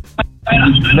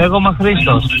 Λέγομαι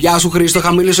Χρήστος. Γεια σου, Χρήστο.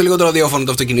 Χαμήλωσε λίγο το ραδιόφωνο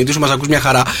του αυτοκινήτου σου, μας ακούς μια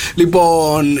χαρά.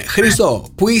 Λοιπόν, Χρήστο,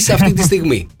 πού είσαι αυτή τη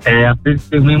στιγμή? Αυτή τη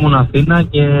στιγμή ήμουν Αθήνα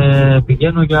και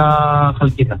πηγαίνω για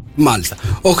Χαλκίδα. Μάλιστα.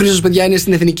 Ο Χρήστος, παιδιά, είναι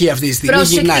στην Εθνική αυτή τη στιγμή.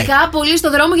 Προσεκτικά πολύ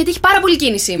στο δρόμο γιατί έχει πάρα πολύ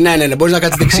κίνηση. Ναι, μπορείς να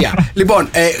κάτσεις δεξιά. Λοιπόν,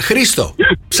 Χρήστο,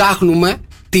 ψάχνουμε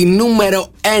τη νούμερο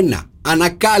 1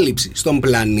 ανακάλυψη στον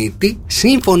πλανήτη,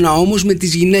 σύμφωνα όμως με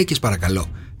τις γυναίκες, παρακαλώ.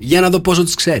 Για να δω πόσο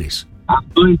τις ξέρεις.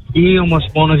 Αυτό ισχύει όμως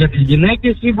μόνο για τις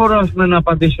γυναίκες ή μπορώ να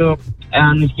απαντήσω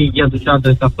αν ισχύει για τους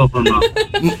άντρες ταυτόχρονα?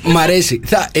 Μ' αρέσει.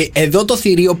 Εδώ το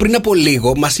θηρίο πριν από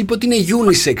λίγο μας είπε ότι είναι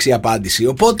unisex η απάντηση.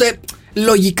 Οπότε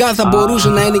λογικά θα μπορούσε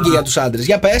να είναι και για τους άντρες.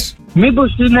 Για πες.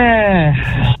 Μήπως είναι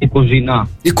η κουζίνα?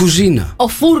 Η κουζίνα. Ο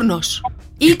φούρνος.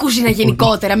 Ή η κουζίνα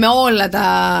γενικότερα με όλα τα...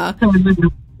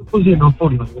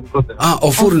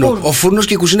 Ο φούρνος. Ο φούρνος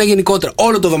και η κουζίνα γενικότερα.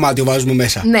 Όλο το δωμάτιο βάζουμε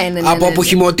μέσα. Ναι. Από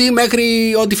αποχυμωτή μέχρι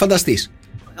ό,τι φανταστείς.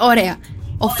 Ωραία.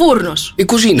 Ο φούρνος. Η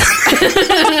κουζίνα.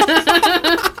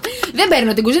 Δεν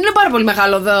παίρνω την κουζίνα, είναι πάρα πολύ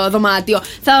μεγάλο δωμάτιο.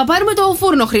 Θα πάρουμε το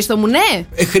φούρνο, Χρήστο μου, ναι.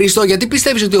 Χρήστο, γιατί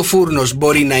πιστεύεις ότι ο φούρνος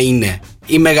μπορεί να είναι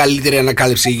η μεγαλύτερη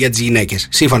ανακάλυψη για τις γυναίκες,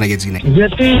 σύμφωνα για τις γυναίκες?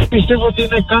 Γιατί πιστεύω ότι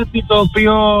είναι κάτι το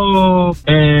οποίο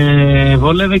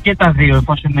βολεύει και τα δύο,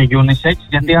 εφόσον είναι unisex.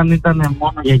 Γιατί αν ήταν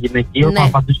μόνο για γυναικείο, θα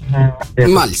απαντήσουν.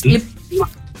 Μάλιστα.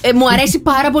 Μου αρέσει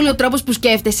πάρα πολύ ο τρόπος που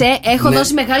σκέφτεσαι. Έχω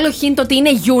δώσει μεγάλο hint ότι είναι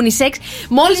unisex.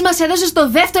 Μόλις μας έδωσες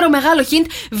το δεύτερο μεγάλο hint,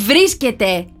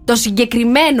 βρίσκεται το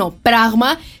συγκεκριμένο πράγμα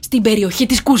στην περιοχή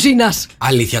της κουζίνας.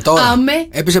 Αλήθεια τώρα?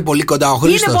 Έπεσε πολύ κοντά ο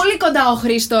Χρήστος. Είναι πολύ κοντά ο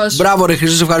Χρήστος. Μπράβο, ρε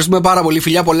Χρήστος, ευχαριστούμε πάρα πολύ.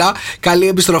 Φιλιά πολλά. Καλή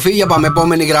επιστροφή. Για πάμε,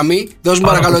 επόμενη γραμμή. Δώσ' μου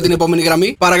παρακαλώ την επόμενη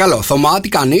γραμμή. Παρακαλώ. Θωμά, τι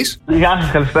κάνεις? Γεια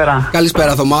σας, καλησπέρα.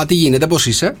 Καλησπέρα, Θωμά, τι γίνεται, πώς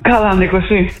είσαι? Καλά, Νίκο,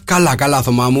 εσύ? Καλά,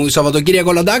 Θωμά μου.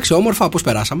 Σαββατοκύριακο, εντάξει, όμορφα, πώς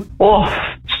περάσαμε?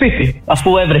 Σπίτι.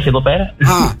 Αφού έβρεχε εδώ πέρα.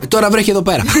 Τώρα βρέχει εδώ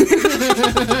πέρα.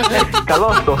 Καλό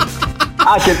αυτό.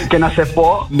 Και να σε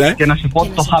πω,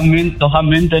 το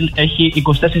Χαμίντεν έχει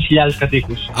 24.000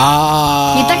 κατοίκους.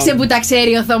 Κοίταξε που τα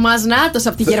ξέρει ο Θωμάς Νάτος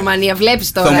από τη Γερμανία,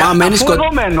 βλέπεις τώρα. Θωμά, μένεις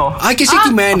και εσύ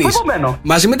εκεί μένεις.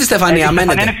 Μαζί με τη Στεφανία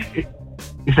μένετε.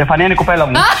 Η Στεφανία είναι η κοπέλα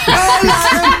μου.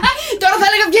 Τώρα θα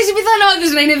έλεγα ποιες οι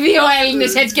πιθανότητες να είναι δύο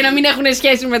Έλληνες έτσι και να μην έχουν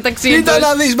σχέση μεταξύ τους. Κοίτα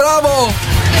να δεις, μπράβο.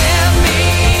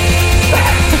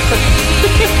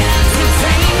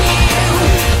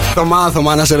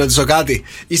 Θωμά, να σε ρωτήσω κάτι.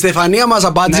 Η Στεφανία μας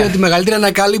απάντησε ότι η μεγαλύτερη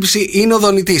ανακάλυψη είναι ο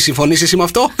δονητής. Συμφωνείς εσύ με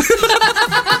αυτό?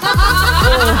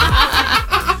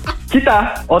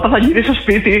 Κοίτα, όταν θα γυρίσω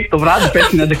σπίτι το βράδυ, πες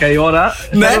την 11 η ώρα,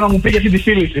 θέλω να μου πει για αυτή τη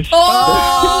φίλη της.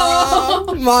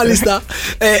 Μάλιστα.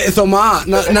 Θωμά,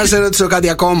 να σε ρωτήσω κάτι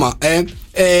ακόμα.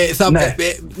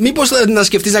 Μήπως να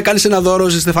σκεφτείς να κάνεις ένα δώρο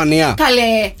στη Στεφανία?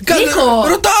 Καλέ, Νίκο.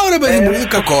 Ρωτάω, ρε παιδί μου,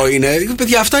 κακό είναι.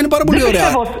 Παιδιά, αυτά είναι πάρα πολύ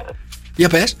ωραία. Για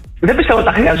πες. Δεν πιστεύω ότι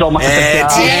τα χρειαζόμαστε.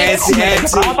 Έτσι.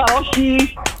 Πράγματα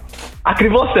όχι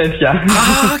ακριβώς τέτοια.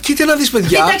 Κοίτα να δεις,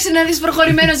 παιδιά. Κοίταξε να δεις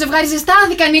προχωρημένο ζευγάρι.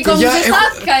 Ζεστάθηκα, Νίκο μου,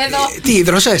 ζεστάθηκα εδώ. Τι,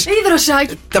 ίδρωσες? Ίδρωσα.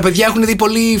 Τα παιδιά έχουν δει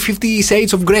πολύ 50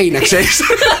 Shades of Grey, να ξέρεις.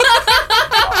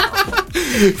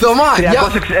 Θωμά,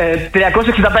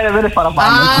 365 δεν είναι παραπάνω.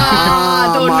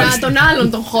 Τον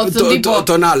άλλον τον hot, τον τύπο.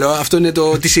 Τον άλλο, αυτό είναι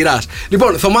τη σειρά.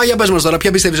 Λοιπόν, Θωμά, για πες μας τώρα,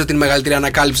 ποια πιστεύεις ότι είναι η μεγαλύτερη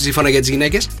ανακάλυψη σύμφωνα για τις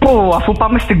γυναίκες? Αφού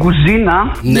πάμε στην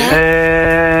κουζίνα,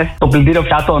 το πλυντήριο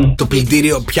πιάτων. Το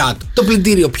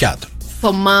πλυντήριο πιάτων.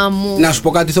 Θωμά μου. Να σου πω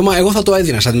κάτι, Θωμά, εγώ θα το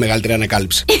έδινα σαν τη μεγαλύτερη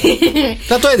ανακάλυψη.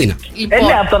 Θα το έδινα. Ναι,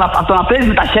 από το να παίζεις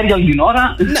με τα χέρια όλη την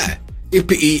ώρα. Ναι.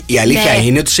 Η αλήθεια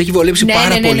είναι ότι τους έχει βολέψει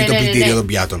πάρα πολύ το πλυντήριο των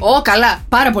πιάτων. Καλά,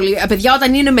 πάρα πολύ. Παιδιά,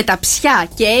 όταν είναι με τα ψιά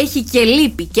και έχει και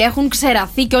λίπη και έχουν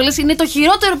ξεραθεί και όλες, είναι το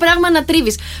χειρότερο πράγμα να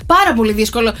τρίβεις. Πάρα πολύ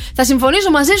δύσκολο. Θα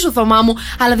συμφωνήσω μαζί σου, Θωμά μου,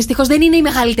 αλλά δυστυχώς δεν είναι η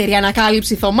μεγαλύτερη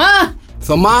ανακάλυψη, Θωμά.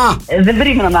 Θωμά! Δεν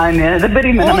περίμενα να είναι,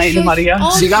 Μαρία.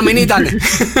 Σιγά μην ήτανε.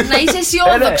 Να είσαι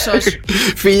αισιόδοξος.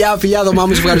 Φιλιά, Θωμά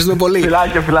μου, σε ευχαριστούμε πολύ.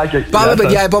 Φιλάκια. Πάμε,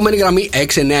 παιδιά, επόμενη γραμμή.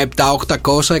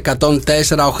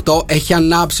 697-800-1048. Έχει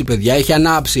ανάψει, παιδιά, έχει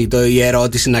ανάψει η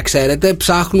ερώτηση, να ξέρετε.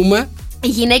 Ψάχνουμε. Οι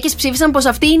γυναίκες ψήφισαν πως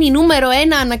αυτή είναι η νούμερο 1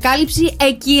 ανακάλυψη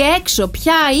εκεί έξω.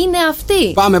 Ποια είναι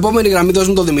αυτή? Πάμε, επόμενη γραμμή,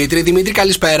 δώσουμε τον Δημήτρη. Δημήτρη,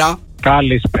 καλησπέρα.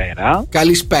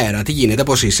 Καλησπέρα. Τι γίνεται,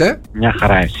 πώς είσαι? Μια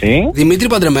χαρά, εσύ? Δημήτρη,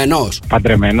 παντρεμένος?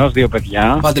 Παντρεμένος, 2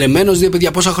 παιδιά. Παντρεμένος, 2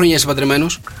 παιδιά. Πόσα χρόνια είσαι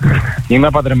παντρεμένος? Είμαι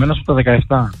παντρεμένος από το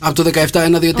 17. Από το 17,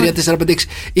 1, 2, 3, 4, 5,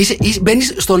 6.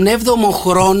 Μπαίνεις στον 7ο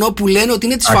χρόνο που λένε ότι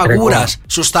είναι της φαγούρας.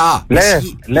 Σωστά.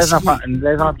 Λες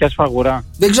να πιάσει φαγουρά.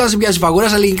 Δεν ξέρω αν σε πιάσει φαγουρά,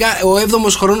 αλλά γενικά ο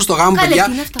 7ο χρόνος στο γάμο, παιδιά.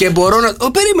 Και μπορώ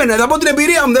να. Περίμενε, θα πω την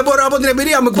εμπειρία μου. Δεν μπορώ να πω την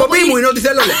εμπειρία μου. Εκπομπή μου είναι ό,τι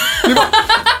θέλω.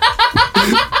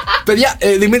 Παιδιά,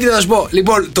 Δημήτρη, θα σου πω.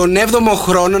 Λοιπόν, τον 7ο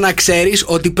χρόνο να ξέρεις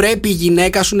ότι πρέπει η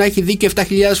γυναίκα σου να έχει δει και 7.000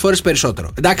 φορές περισσότερο.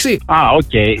 Εντάξει.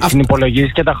 Οκ.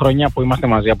 Συνυπολογίζεις και τα χρόνια που είμαστε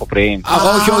μαζί από πριν?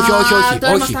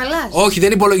 Όχι,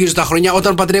 δεν υπολογίζω τα χρόνια.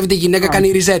 Όταν παντρεύεται η γυναίκα,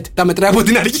 κάνει reset. Τα μετράει από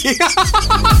την αρχή.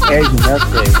 Έγινε,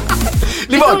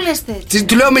 Λοιπόν,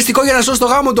 του λέω μυστικό για να σώσει το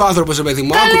γάμο του άνθρωπο, σε παιδί μου.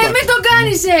 Καλέ, μην το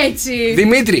κάνεις έτσι.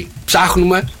 Δημήτρη,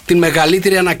 ψάχνουμε την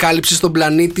μεγαλύτερη ανακάλυψη στον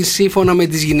πλανήτη σύμφωνα με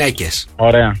τις γυναίκες.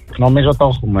 Ωραία, νομίζω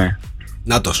το έχουμε.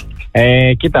 Νάτος.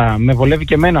 Κοίτα, με βολεύει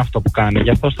και εμένα αυτό που κάνει, γι'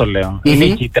 αυτό το λέω. Είναι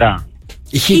η χύτρα.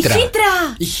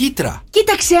 Η χύτρα.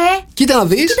 Κοίταξε. Κοίτα να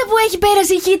δεις. Κοίτα που έχει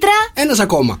πέρασει η χύτρα. Ένας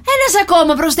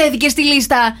ακόμα προσθέθηκε στη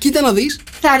λίστα. Κοίτα να δεις.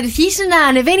 Θα αρχίσει να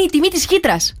ανεβαίνει η τιμή της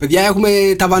χύτρας. Παιδιά, έχουμε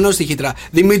ταβανώσει τη χύτρα.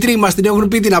 Δημήτρη, μας την έχουν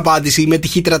πει την απάντηση με τη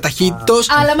χύτρα ταχύτητος.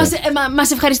 Αλλά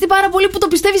μας ευχαριστεί πάρα πολύ που το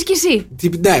πιστεύεις κι εσύ.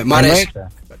 Ναι, μ' αρέσει.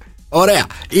 Ωραία.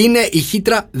 Είναι η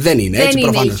χύτρα, δεν είναι. Δεν έτσι,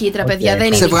 είναι προφανώς. η χύτρα, παιδιά. Δεν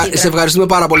είναι η χύτρα. Σε ευχαριστούμε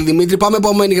πάρα πολύ, Δημήτρη. Πάμε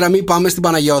επόμενη γραμμή. Πάμε στην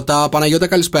Παναγιώτα. Παναγιώτα,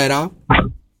 καλησπέρα.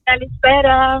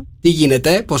 Καλησπέρα. Τι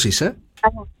γίνεται, πώς είσαι?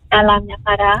 Καλά, μια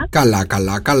χαρά.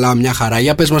 Καλά, μια χαρά.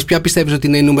 Για πες μας, ποια πιστεύεις ότι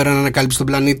είναι η νούμερο 1 ανακάλυψη στον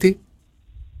πλανήτη?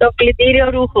 Το πλυντήριο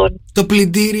ρούχων. Το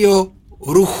πλυντήριο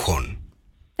ρούχων.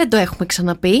 Δεν το έχουμε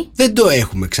ξαναπεί. Δεν το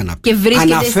έχουμε ξαναπεί. Και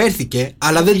βρίσκεται... Αναφέρθηκε,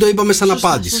 αλλά δεν το είπαμε σαν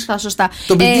απάντηση. Σωστά.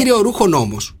 Το πλυντήριο ρούχων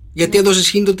όμως, γιατί έδωσε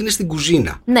χίνη ότι είναι στην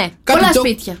κουζίνα. Ναι, πολλά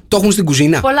σπίτια. Το έχουν στην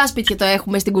κουζίνα. Πολλά σπίτια το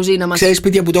έχουμε στην κουζίνα μας. Ξέρεις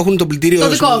σπίτια που το έχουν το πλυντήριο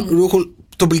ρούχων.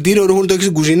 Το πλυντήριο ρούχων το έχει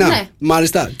στην κουζίνα. Ναι.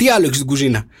 Μάλιστα. Τι άλλο έχει στην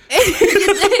κουζίνα?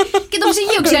 Και το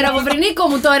ψυγείο, ξέρω εγώ, Βρυνίκο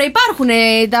μου, τώρα υπάρχουν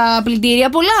τα πλυντήρια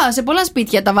σε πολλά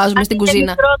σπίτια τα βάζουμε στην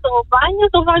κουζίνα. Το μπάνιο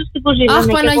το βάζω στην κουζίνα. Αχ,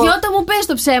 Παναγιώτα μου,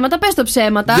 πες το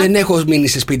ψέματα. Δεν έχω μείνει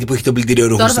σε σπίτι που έχει το πλυντήριο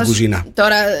ρούχων στην κουζίνα.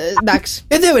 Τώρα, εντάξει.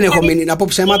 Δεν έχω μείνει, να πω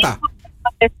ψέματα.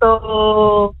 Το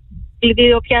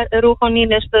πλυντήριο ρούχων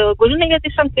είναι στο κουζίνα,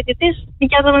 γιατί σαν φοιτητής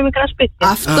νοικιάζαμε μικρά σπίτια.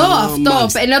 Αυτό.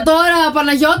 Ενώ τώρα,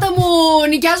 Παναγιώτα μου,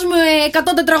 νοικιάζουμε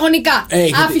 100 τετραγωνικά.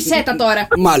 Άφησέ τα τώρα.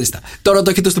 Μάλιστα. Τώρα το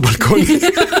έχετε στο μπαλκόνι.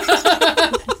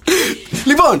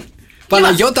 Λοιπόν,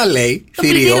 Παναγιώτα λέει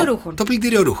το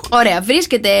πλυντήριο ρούχων. Ωραία,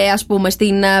 βρίσκεται ας πούμε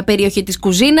στην περιοχή της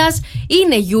κουζίνας.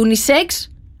 Είναι unisex.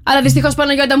 Αλλά δυστυχώς,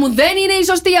 Παναγιώτα μου, δεν είναι η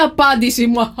σωστή απάντηση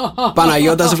μου.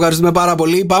 Παναγιώτα, σε ευχαριστούμε πάρα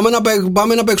πολύ.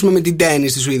 Πάμε να παίξουμε με την Ντένι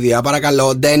στη Σουηδία.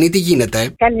 Παρακαλώ, Ντένι, τι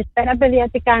γίνεται? Καλησπέρα, παιδιά,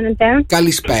 τι κάνετε?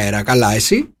 Καλησπέρα, καλά,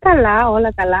 εσύ? Καλά,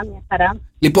 όλα καλά, μια χαρά.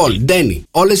 Λοιπόν, Ντένι,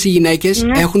 όλες οι γυναίκες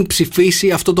έχουν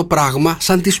ψηφίσει αυτό το πράγμα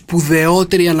σαν τη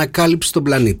σπουδαιότερη ανακάλυψη στον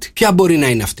πλανήτη. Ποια μπορεί να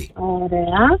είναι αυτή?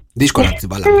 Ωραία. Δύσκολα να την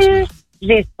βάλαμε.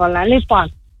 Δύσκολα,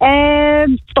 λοιπόν.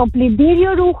 Το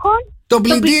πλυντήριο ρούχων. Το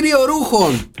πλυντήριο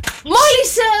ρούχων.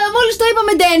 Μόλις το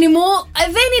είπαμε, Ντένι μου,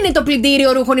 δεν είναι το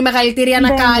πλυντήριο ρούχων η μεγαλύτερη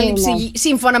ανακάλυψη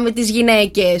σύμφωνα με τις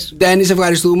γυναίκες. Ντένι, σε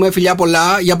ευχαριστούμε, φιλιά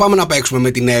πολλά. Για πάμε να παίξουμε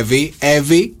με την Εύη.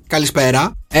 Εύη,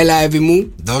 καλησπέρα. Έλα, Εύη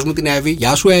μου, δώσ' μου την Εύη.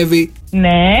 Γεια σου, Εύη.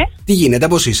 Ναι. Τι γίνεται,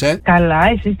 πώς είσαι? Καλά,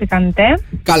 εσείς τι κάνετε?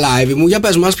 Καλά, Εύη μου, για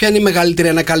πες μας, ποια είναι η μεγαλύτερη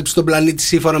ανακάλυψη στον πλανήτη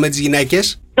σύμφωνα με τις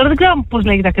γυναίκες? Τώρα δεν ξέρω πώς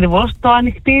λέγεται ακριβώς. Το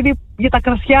ανοιχτήρι για τα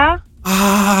κρασιά.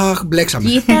 Αχ, μπλέξαμε.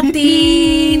 Κοίτα την.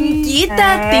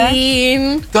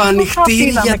 Το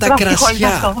ανοιχτήρι για τα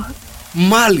κρασιά.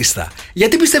 Μάλιστα.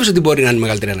 Γιατί πιστεύεις ότι μπορεί να είναι η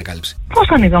μεγαλύτερη ανακάλυψη? Πώς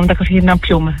ανοίγαμε τα κρασιά να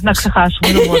πιούμε, να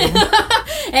ξεχάσουμε? Δεν μπορούμε.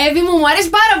 Εύη μου αρέσει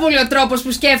πάρα πολύ ο τρόπος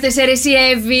που σκέφτεσαι, ρε εσύ,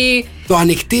 Εύη. Το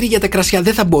ανοιχτήρι για τα κρασιά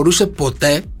δεν θα μπορούσε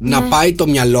ποτέ να πάει το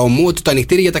μυαλό μου ότι το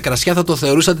ανοιχτήρι για τα κρασιά θα το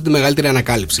θεωρούσατε τη μεγαλύτερη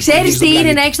ανακάλυψη. Ξέρεις τι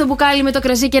είναι να έχεις το μπουκάλι με το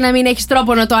κρασί και να μην έχεις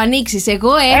τρόπο να το ανοίξεις? Εγώ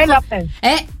έχω. Έλα, πες.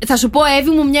 Θα σου πω, Εύη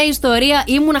μου, μια ιστορία.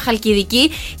 Ήμουνα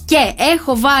Χαλκιδική και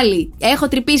έχω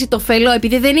τρυπήσει το φελό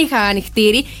επειδή δεν είχα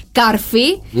ανοιχτήρι,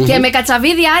 καρφί και με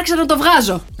κατσαβίδι άρχισα να το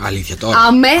βγάζω. Αλήθεια τώρα.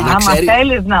 Άμα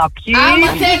θέλεις να πιείς. Άμα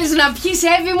θέλεις να πιείς,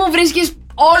 Εύη μου, βρίσκεις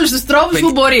όλους τους τρόπους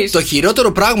που μπορείς. Το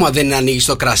χειρότερο πράγμα δεν είναι να ανοίγεις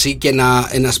το κρασί και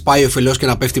να σπάει ο φελός και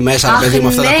να πέφτει μέσα, ρε παιδί με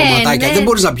αυτά τα κομματάκια. Δεν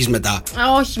μπορείς να πιεις μετά.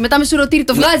 Όχι, μετά με σουρωτήρι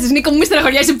το βγάζεις, Νίκο μου, μη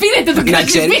στεναχωριάσαι. Πίνετε το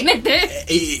κρασί, πίνετε.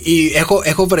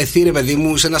 Έχω βρεθεί, ρε παιδί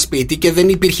μου, σε ένα σπίτι και δεν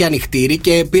υπήρχε ανοιχτήρι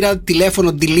και πήρα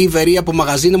τηλέφωνο delivery από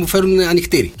μαγαζί να μου φέρουν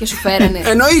ανοιχτήρι. Και σου φέρανε.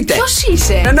 Εννοείται. Ποιος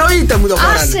είσαι? Εννοείται μου το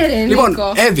φέρανε. Λοιπόν,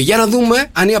 Εύη, για να δούμε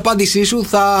αν η απάντησή σου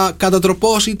θα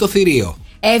κατατροπώσει το θηρίο.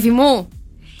 Εύη μου,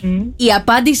 η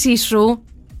απάντησή σου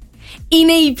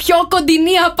είναι η πιο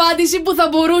κοντινή απάντηση που θα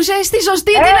μπορούσε στη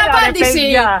σωστή την απάντηση.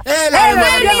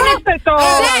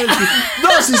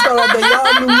 Δώσεις τώρα,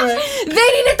 τελειώνουμε. Δεν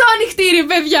είναι το ανοιχτήρι,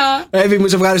 παιδιά. Εύη μου,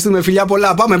 σε ευχαριστούμε, φιλιά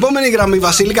πολλά. Πάμε, επόμενη γραμμή.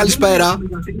 Βασίλη, καλησπέρα.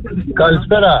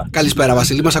 Καλησπέρα. Καλησπέρα,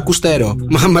 Βασίλη, μας ακούς στέρεο.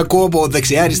 Με ακούω από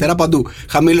δεξιά, αριστερά, παντού.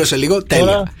 Χαμήλωσε λίγο,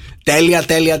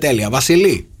 τέλεια.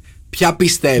 Βασίλη, ποια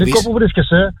πιστεύεις? Νίκο, που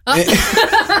βρίσκεσαι?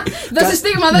 Δώσε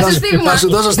στίγμα. Θα σου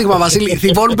δώσω στίγμα, Βασίλη.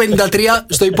 Θηβών 53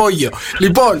 στο υπόγειο.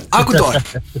 Λοιπόν, άκου τώρα.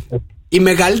 Η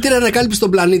μεγαλύτερη ανακάλυψη στον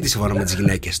πλανήτη, σύμφωνα με τις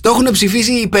γυναίκες. Το έχουν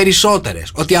ψηφίσει οι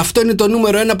περισσότερες. Ότι αυτό είναι το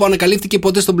νούμερο 1 που ανακαλύφθηκε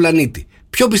ποτέ στον πλανήτη.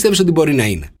 Ποιο πιστεύεις ότι μπορεί να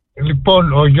είναι?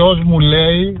 Λοιπόν, ο γιος μου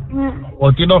λέει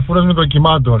ότι είναι ο φούρνος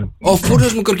μικροκυμάτων. Ο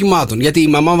φούρνος μικροκυμάτων. Γιατί η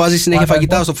μαμά βάζει συνέχεια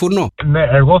φαγητά στο φούρνο. Ναι,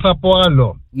 εγώ θα πω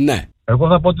άλλο. Ναι. Εγώ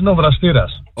θα πω ότι είναι ο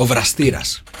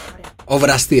βραστήρας.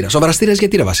 Ο βραστήρας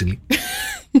γιατί, ρε Βασίλη?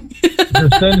 Δεν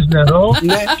στέλνεις νερό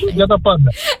για τα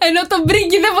πάντα. Ενώ το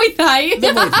μπρίκι δεν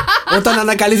βοηθάει. Όταν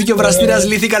ανακαλύφθηκε ο βραστήρας,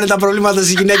 λύθηκαν τα προβλήματα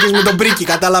στις γυναίκες με τον μπρίκι.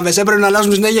 Κατάλαβες, έπρεπε να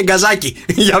αλλάζουν συνέχεια γκαζάκι.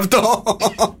 Γι' αυτό.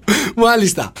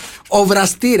 Μάλιστα. Ο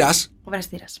βραστήρας,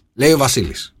 λέει ο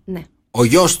Βασίλης. Ναι. Ο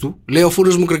γιος του λέει ο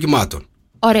φούρνος μικροκυμάτων.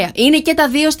 Ωραία. Είναι και τα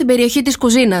δύο στην περιοχή της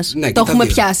κουζίνας. Ναι, το έχουμε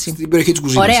πιάσει. Στην περιοχή της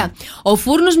κουζίνας. Ωραία. Ο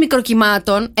φούρνος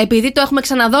μικροκυμάτων, επειδή το έχουμε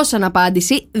ξαναδώσει σαν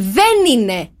απάντηση, δεν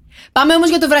είναι. Πάμε όμως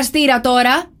για το βραστήρα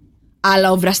τώρα.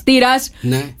 Αλλά ο βραστήρας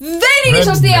δεν είναι η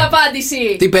σωστή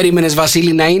απάντηση. Τι περίμενες,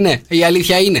 Βασίλη, να είναι? Η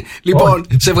αλήθεια είναι. Λοιπόν,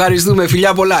 σε ευχαριστούμε,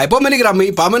 φιλιά πολλά. Επόμενη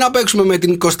γραμμή, πάμε να παίξουμε με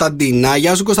την Κωνσταντίνα.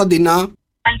 Γεια σου, Κωνσταντίνα.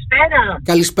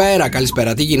 Καλησπέρα.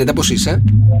 Καλησπέρα. Τι γίνεται, πώς είσαι?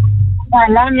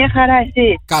 Καλά, μια χαρά,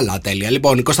 εσύ? Καλά, τέλεια.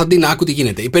 Λοιπόν, η Κωνσταντίνα, άκου τι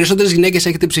γίνεται. Οι περισσότερες γυναίκες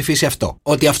έχετε ψηφίσει αυτό.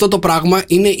 Ότι αυτό το πράγμα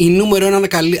είναι η νούμερο 1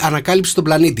 ανακάλυψη στον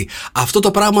πλανήτη. Αυτό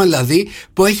το πράγμα δηλαδή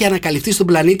που έχει ανακαλυφθεί στον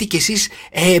πλανήτη και εσείς,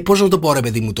 πώς να το πω, ρε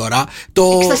παιδί μου τώρα.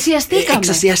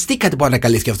 Εξασιαστήκατε που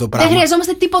ανακαλύφθηκε αυτό το πράγμα. Δεν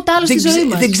χρειαζόμαστε τίποτα άλλο στη ζωή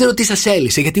μας. Δεν ξέρω τι σας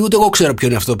έλυσε, γιατί ούτε εγώ ξέρω ποιο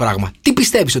είναι αυτό το πράγμα. Τι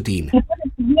πιστεύεις ότι είναι? Λοιπόν,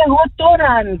 επειδή εγώ τώρα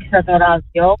άνοιξα το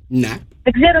ράδιο. Ναι.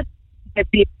 Δεν ξέρω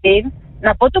τι πει.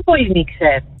 Να πω το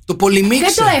πολυμίξερ. Το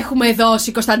πολυμίξερ. Δεν το έχουμε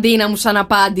δώσει, Κωνσταντίνα μου, σαν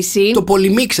απάντηση. Το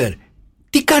πολυμίξερ.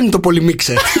 Τι κάνει το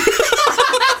πολυμίξερ?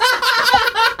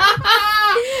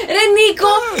 Ρε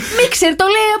Νίκο, μίξερ το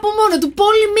λέει από μόνο του.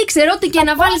 Πολυμίξερ, ό,τι και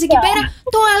να βάλεις εκεί πέρα,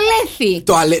 το αλέθει.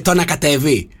 Το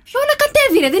ανακατεύει. Ποιο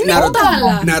ανακατεύει, ρε, δεν είναι τίποτα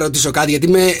άλλα. Να ρωτήσω κάτι, γιατί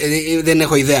δεν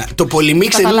έχω ιδέα. Το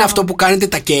πολυμίξερ είναι αυτό που κάνετε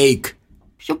τα κέικ?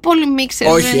 Ποιο πολυμίξερ,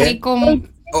 ρε Νίκο μου?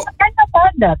 Κάνει τα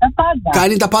πάντα.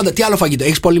 Κάνει τα πάντα. Τι άλλο φαγητό?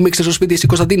 Έχεις πολυμίξερ στο σπίτι εσύ,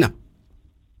 Κωνσταντίνα?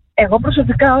 Εγώ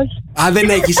προσωπικά όχι. Α, δεν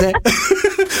έχεις,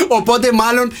 Οπότε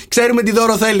μάλλον ξέρουμε τι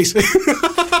δώρο θέλεις.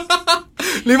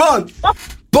 Λοιπόν,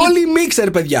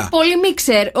 πολυμίξερ, παιδιά.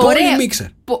 Πολυμίξερ.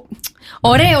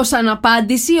 Ωραίο σαν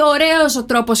απάντηση, ωραίος ο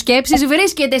τρόπος σκέψης.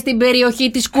 Βρίσκεται στην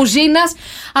περιοχή της κουζίνας,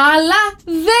 αλλά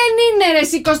δεν είναι, ρε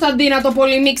εσύ, Κωνσταντίνα, το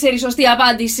πολυμίξερ η σωστή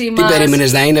απάντησή μας. Τι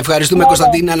περίμενες να είναι? Ευχαριστούμε,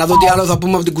 Κωνσταντίνα. Να δω τι άλλο θα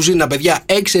πούμε από την κουζίνα, παιδιά.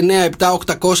 6, 9, 7,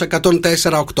 800,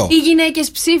 104, 8. Οι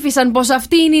γυναίκες ψήφισαν πως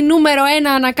αυτή είναι η νούμερο 1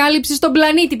 ανακάλυψη στον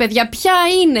πλανήτη, παιδιά. Ποια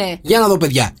είναι? Για να δω,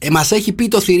 παιδιά. Μας έχει πει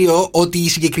το θηρίο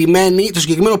ότι το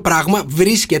συγκεκριμένο πράγμα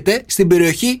βρίσκεται στην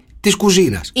περιοχή της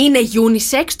κουζίνας. Είναι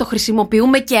unisex, το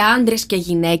χρησιμοποιούμε και άντρες και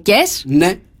γυναίκες.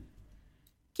 Ναι.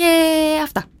 Και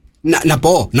αυτά. Να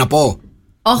πω.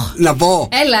 Να πω.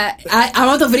 Έλα,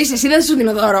 άμα το βρεις εσύ δεν σου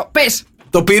δίνω δώρο. Πες.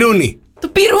 Το πυρούνι. Το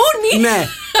πυρούνι? Ναι.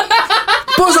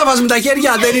 Πώς θα βάζεις με τα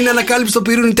χέρια? Δεν είναι ανακάλυψη το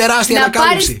πυρούνι, τεράστια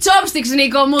ανακάλυψη. Να πάρεις chopsticks,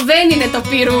 Νίκο μου, δεν είναι το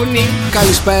πυρούνι.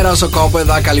 Καλησπέρα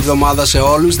σοκόπεδα, καλή εβδομάδα σε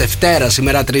όλους. Δευτέρα,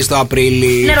 σήμερα 3 το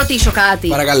Απρίλη. Να ρωτήσω κάτι.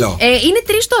 Παρακαλώ. Είναι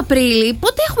 3 το Απρίλη,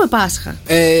 πότε έχουμε Πάσχα?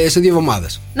 Σε 2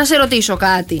 εβδομάδες. Να σε ρωτήσω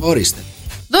κάτι. Ορίστε.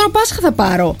 Δώρο Πάσχα θα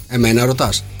πάρω. Εμένα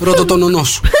ρωτάς? Ρώτα τον ονό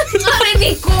σου. Άρε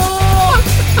Νίκο!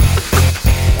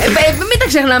 Μην τα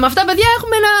ξεχνάμε αυτά, παιδιά.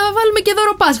 Έχουμε να βάλουμε και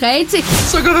δώρο Πάσχα, έτσι.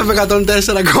 Στο καφέ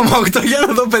 104,8 για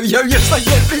να δω, παιδιά,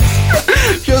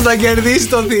 ποιος θα κερδίσει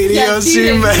το θηρίο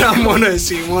σήμερα.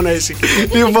 Μόνο εσύ.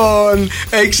 Λοιπόν,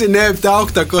 6, 9, 7,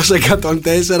 800,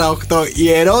 104, 8.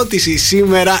 Η ερώτηση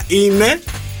σήμερα είναι: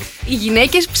 οι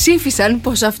γυναίκες ψήφισαν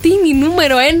πως αυτή είναι η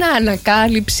νούμερο 1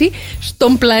 ανακάλυψη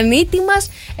στον πλανήτη μας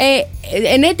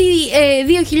εν έτη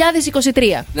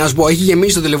 2023. Να σου πω, έχει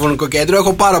γεμίσει το τηλεφωνικό κέντρο.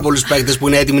 Έχω πάρα πολλούς παίκτες που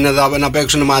είναι έτοιμοι να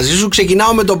παίξουν μαζί σου.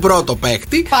 Ξεκινάω με τον πρώτο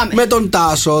παίκτη. Πάμε. Με τον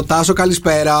Τάσο. Τάσο,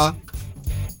 καλησπέρα.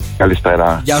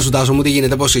 Καλησπέρα. Γεια σου, Τάσο μου, τι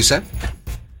γίνεται, πώς είσαι?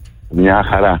 Μια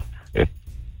χαρά.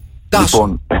 Τάσο.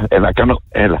 Λοιπόν, να κάνω.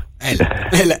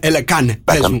 Έλα, κάνε.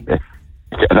 Πες μου.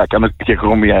 Να κάνω και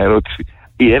εγώ μια ερώτηση.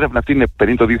 Η έρευνα αυτή είναι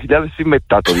πριν το 2000 ή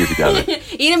μετά το 2000?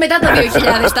 Είναι μετά το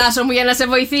 2000, Τάσο μου, για να σε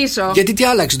βοηθήσω. Γιατί τι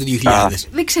άλλαξε το 2000?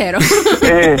 Δεν ξέρω.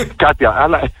 Κάτι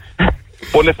άλλο.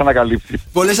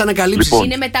 Πολλές ανακαλύψεις. Λοιπόν.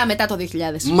 Είναι μετά το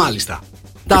 2000. Μάλιστα.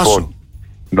 Λοιπόν, Τάσο.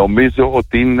 νομίζω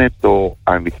ότι είναι το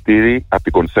ανοιχτήρι από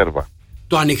την κονσέρβα.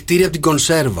 Το ανοιχτήρι από την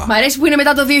κονσέρβα. Μ' αρέσει που είναι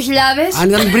μετά το 2000. Αν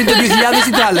ήταν πριν το 2000,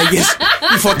 τι θα έλεγες?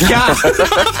 Η φωτιά.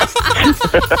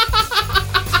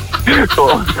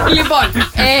 Λοιπόν,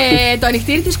 το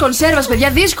ανοιχτήρι της κονσέρβας, παιδιά,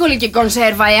 δύσκολη και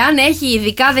κονσέρβα. Εάν έχει,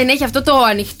 ειδικά δεν έχει αυτό το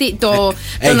ανοιχτή.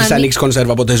 Έχεις ανοίξει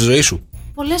κονσέρβα ποτέ στη ζωή σου?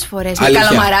 Πολλές φορές. Με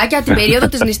καλαμαράκια την περίοδο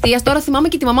της νηστείας. Τώρα θυμάμαι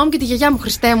και τη μαμά μου και τη γιαγιά μου,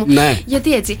 Χριστέ μου. Ναι.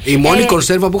 Γιατί έτσι? Η μόνη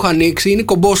κονσέρβα που έχω ανοίξει είναι η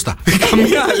κομπόστα.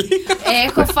 Καμία άλλη.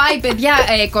 Έχω φάει, παιδιά,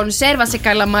 κονσέρβα σε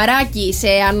καλαμαράκι, σε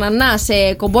ανανά,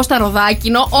 σε κομπόστα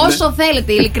ροδάκινο. Όσο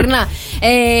θέλετε, ειλικρινά.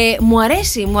 Μου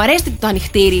αρέσει το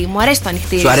ανοιχτήρι.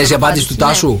 Σου αρέσει η απάντηση του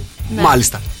Τάσου? Ναι.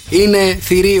 Μάλιστα. Είναι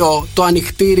θηρίο το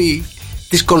ανοιχτήρι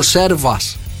της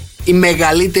κονσέρβας. Η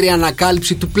μεγαλύτερη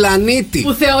ανακάλυψη του πλανήτη.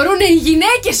 Που θεωρούν οι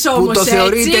γυναίκες όμως. Που το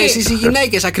θεωρείτε εσείς οι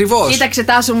γυναίκες, ακριβώς. Κοίταξε,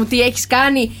 Τάσο μου, τι έχεις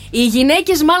κάνει. Οι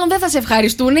γυναίκες μάλλον δεν θα σε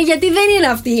ευχαριστούν, γιατί δεν είναι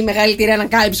αυτή η μεγαλύτερη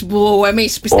ανακάλυψη που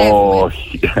εμείς πιστεύουμε.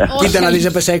 Όχι. Κοίτα να δεις,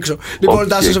 έπεσε έξω. Λοιπόν,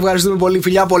 Τάσο, σε ευχαριστούμε πολύ.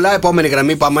 Φιλιά πολλά. Επόμενη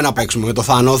γραμμή, πάμε να παίξουμε με το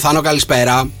Θάνο. Θάνο,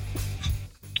 καλησπέρα.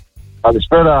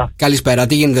 Καλησπέρα.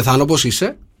 Τι γίνεται, Θάνο, πώς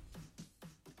είσαι?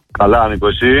 Καλά, Νίκο,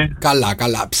 εσύ?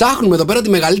 Καλά. Ψάχνουμε εδώ πέρα τη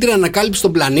μεγαλύτερη ανακάλυψη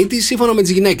στον πλανήτη σύμφωνα με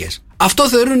τις γυναίκες. Αυτό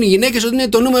θεωρούν οι γυναίκες ότι είναι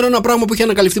το νούμερο 1 πράγμα που έχει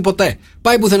ανακαλυφθεί ποτέ.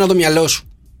 Πάει πουθενά το μυαλό σου.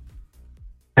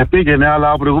 Πήγαινε,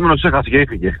 αλλά ο προηγούμενος έχασε και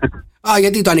έφυγε. Α,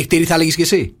 γιατί το ανοιχτήρι θα έλεγες και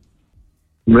εσύ?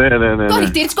 Ναι. Το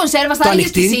ανοιχτήρι της κονσέρβας θα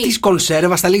έλεγες και εσύ? Το ανοιχτήρι της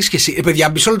κονσέρβας θα έλεγες και εσύ? Παιδιά,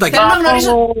 μισό λεπτάκι. Θέλω να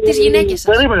γνωρίζω τις γυναίκες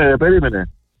σας. Περίμενε.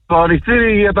 Το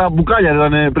ανοιχτήρι για τα μπουκάλια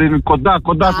ήταν πριν, κοντά.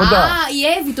 Η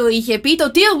Εύη το είχε πει,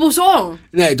 το τριμπουσόν.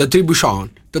 Ναι, το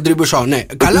τριμπουσόν. Το τριμπουσόν, ναι.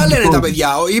 Καλά λένε τα παιδιά.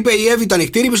 Είπε η Εύη το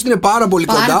ανοιχτήρι, είπε ότι είναι πάρα πολύ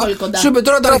κοντά. Σου είπε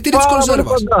τώρα το ανοιχτήρι τη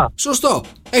κονσέρβα. Σωστό.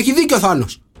 Έχει δίκιο ο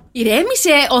Θάνος.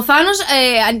 Ηρέμησε, ο Θάνος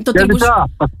το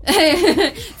τριμπουσόν.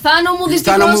 Θάνο μου,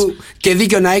 δυστυχώς. Και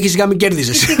δίκιο να έχεις, σιγά μην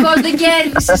κέρδισες. Δυστυχώς δεν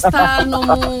κέρδισες, Θάνο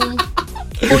μου.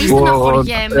 Πολύ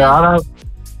στεναχωριέμαι.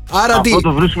 Άρα τι. Αυτό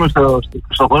το βρίσκουμε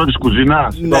στο χώρο της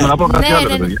κουζίνας. Πάμε να πω κάτι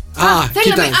άλλο, παιδιά.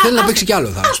 Θέλει να παίξει κι άλλο,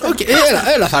 Θάνος.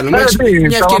 Έλα, Θάνο. Έχεις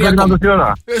μια ευκαιρία ακόμα.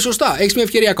 Σωστά, έχεις μια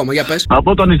ευκαιρία ακόμα. Για πες.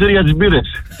 Από το ανοιχτήρι για τις μπύρες.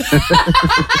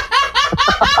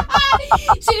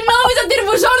 Συγγνώμη, το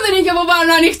τυρμπουζόρ δεν είχε από πάνω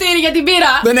ανοιχτήρι για την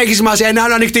πύρα. Δεν έχει σημασία, είναι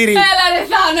άλλο ανοιχτήρι. Έλα ρε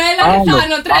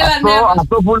Θάνο, τρέλανε.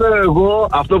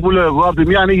 Αυτό που λέω εγώ, από τη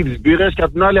μία ανοίγει τις μπύρες και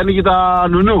από την άλλη ανοίγει τα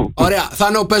νουνού. Ωραία,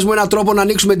 Θάνο, πες μου έναν τρόπο να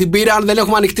ανοίξουμε την πύρα αν δεν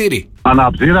έχουμε ανοιχτήρι.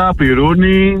 Αναψύρα,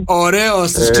 πυρούνι.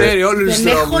 Ωραίος, τους ξέρει όλους τους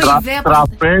τρόπους.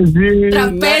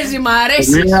 Τραπέζι, μ'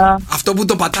 αρέσει. Αυτό που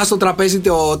το πατάς στο τραπέζι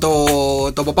το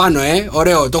από πάνω,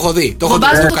 ωραίο, το έχω δει. Ο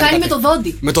μπαμπάς μου το κάνει με το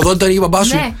δόντι. Με το δόντι το ανοίγει ο μπαμπάς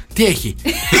σου. Τι έχει?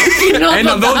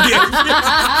 Ένα δόντι.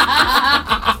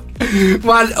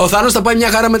 Ο Θάνος θα πάει μια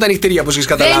χαρά με τα ανοιχτήρια, όπως έχεις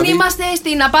καταλάβει. Δεν είμαστε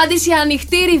στην απάντηση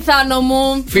ανοιχτήρι, Θάνο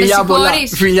μου. Φιλιά πολλά.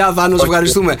 Φιλιά, Θάνο, σου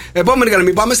ευχαριστούμε. Επόμενη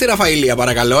γραμμή, πάμε στη Ραφαηλία,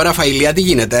 παρακαλώ. Ραφαηλία, τι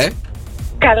γίνεται?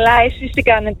 Καλά, εσείς τι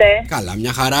κάνετε? Καλά,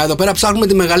 μια χαρά. Εδώ πέρα ψάχνουμε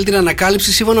τη μεγαλύτερη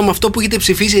ανακάλυψη σύμφωνα με αυτό που έχετε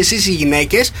ψηφίσει εσείς οι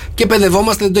γυναίκες και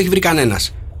παιδευόμαστε, δεν το έχει βρει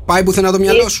κανένας. Πάει πουθενά το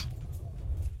μυαλό σου?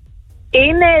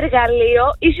 Είναι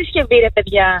εργαλείο ή συσκευή, ρε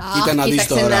παιδιά? Κοίτα να δεις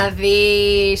τώρα. Να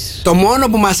δεις. Το μόνο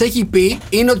που μας έχει πει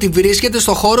είναι ότι βρίσκεται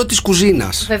στο χώρο της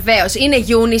κουζίνας. Βεβαίως, είναι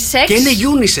unisex. Και είναι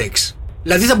unisex.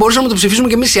 Δηλαδή θα μπορούσαμε να το ψηφίσουμε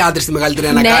και εμείς οι άντρες τη μεγαλύτερη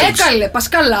ανακάλυψη. Ναι, καλέ, πας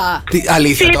καλά.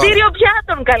 Αλήθεια. Πλυντήριο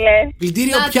πιάτων, καλέ.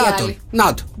 Πλυντήριο πιάτων.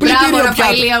 Να το. Μπράβο,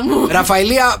 Ραφαηλία μου.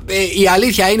 Ραφαηλία, η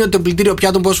αλήθεια είναι ότι το πλυντήριο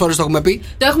πιάτων πόσες φορές το έχουμε πει?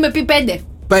 Το έχουμε πει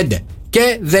 5.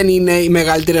 Και δεν είναι η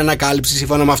μεγαλύτερη ανακάλυψη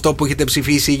σύμφωνα με αυτό που έχετε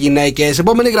ψηφίσει οι γυναίκες.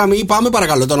 Επόμενη γραμμή, πάμε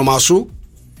παρακαλώ, το όνομά σου.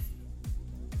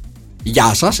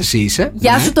 Γεια σας, εσύ είσαι?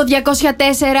 Γεια σου, το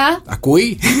 204.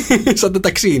 Ακούει? Σαν το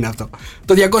ταξί είναι αυτό.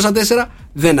 Το 204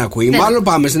 δεν ακούει. Μάλλον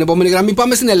πάμε στην επόμενη γραμμή.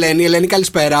 Πάμε στην Ελένη. Ελένη,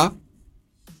 καλησπέρα.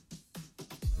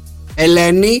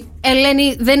 Ελένη,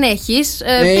 δεν έχεις.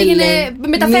 Πήγαινε,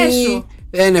 μεταφέρσου.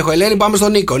 Δεν έχω. Ελένη, πάμε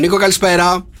στον Νίκο. Νίκο,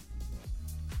 καλησπέρα.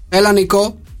 Έλα,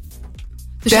 Νίκο.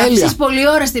 Τους άφησες πολλή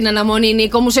ώρα στην αναμονή,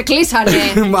 Νίκο, μου σε κλείσανε.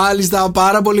 Μάλιστα,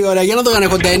 πάρα πολύ ωραία. Για να το κάνω,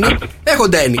 έχω Ντένι. Έχω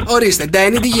Ντένι. Ορίστε,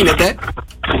 Ντένι, τι γίνεται?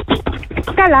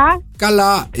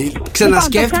 Καλά.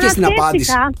 Ξανασκέφτηκες την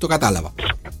απάντηση. Το κατάλαβα.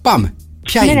 Πάμε.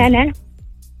 Ποια είναι? Ναι.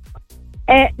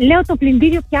 Λέω το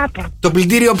πλυντήριο πιάτων. Το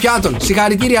πλυντήριο πιάτων.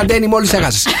 Συγχαρητήρια, Ντένι, μόλις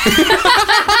έχασες.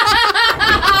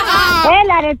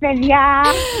 Έλα ρε παιδιά.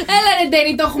 Έλα ρε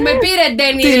Ντένι, το έχουμε πει ρε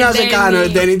Ντένι. Τι να σε κάνω ρε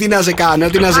Ντένι, τι να σε κάνω.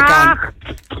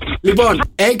 Λοιπόν,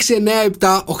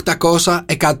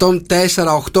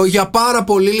 697-800-1048 για πάρα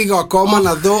πολύ λίγο ακόμα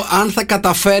να δω αν θα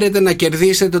καταφέρετε να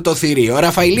κερδίσετε το θηρίο.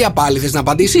 Ραφαηλία, πάλι θες να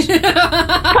απαντήσεις? Πάλι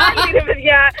ρε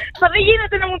παιδιά, μα δεν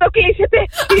γίνεται να μου το κλείσετε.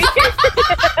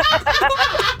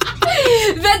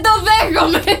 Δεν το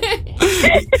δέχομαι.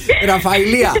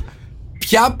 Ραφαηλία,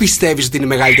 ποια πιστεύεις ότι είναι η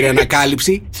μεγαλύτερη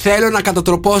ανακάλυψη? Θέλω να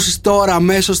κατατροπώσεις τώρα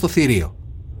αμέσως το θηρίο.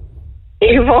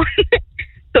 Λοιπόν,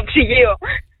 το ψυγείο.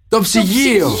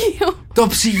 Το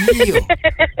ψυγείο.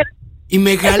 Η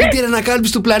μεγαλύτερη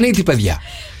ανακάλυψη του πλανήτη, παιδιά.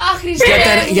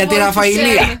 Για τη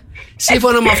Ραφαηλία.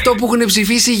 Σύμφωνα με αυτό που έχουν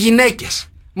ψηφίσει οι γυναίκες.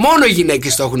 Μόνο οι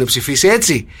γυναίκες το έχουν ψηφίσει,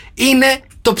 έτσι. Είναι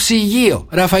το ψυγείο.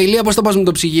 Ραφαηλία, πώς το πας με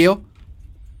το ψυγείο?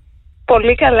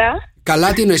 Πολύ καλά.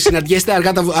 Καλά, τι εννοείς? Συναντιέστε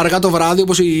αργά το βράδυ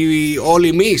όπως όλοι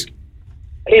εμείς?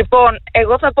 Λοιπόν,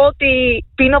 εγώ θα πω ότι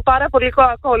πίνω πάρα πολύ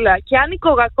κοκακόλα. Και αν η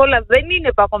κοκακόλα δεν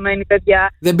είναι παγωμένη,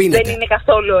 παιδιά, δεν είναι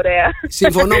καθόλου ωραία.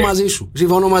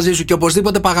 Συμφωνώ μαζί σου. Και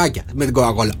οπωσδήποτε παγάκια με την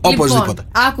κοκακόλα. Οπωσδήποτε.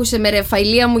 Λοιπόν, άκουσε με ρε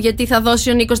Φαηλία μου, γιατί θα δώσει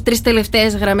ο Νίκος 3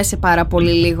 τελευταίες γραμμές σε πάρα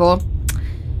πολύ λίγο.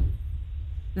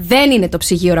 Δεν είναι το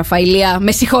ψυγείο, Ραφαηλία.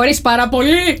 Με συγχωρείς πάρα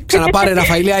πολύ. Ξαναπάρε,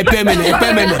 Ραφαηλία, επέμενε.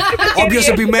 Όποιος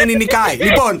επιμένει νικάει.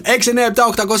 Λοιπόν,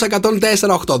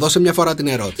 697-800-1048. Δώσε μια φορά την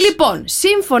ερώτηση. Λοιπόν,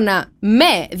 σύμφωνα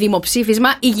με δημοψήφισμα,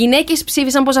 οι γυναίκες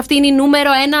ψήφισαν πως αυτή είναι η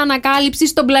νούμερο 1 ανακάλυψη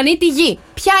στον πλανήτη Γη.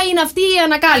 Ποια είναι αυτή η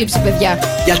ανακάλυψη, παιδιά?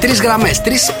 Για 3 γραμμές,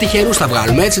 3 τυχερούς θα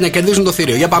βγάλουμε, έτσι, να κερδίζουν το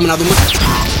θηρίο. Για πάμε να δούμε.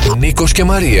 Νίκος και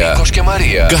Μαρία.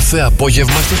 Κάθε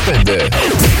απόγευμα στις 5.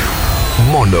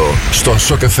 Μόνο στον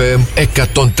Shock FM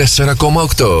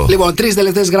 104,8. Λοιπόν, 3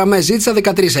 τελευταίες γραμμές ζήτησα,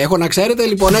 13 έχω να ξέρετε.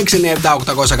 Λοιπόν,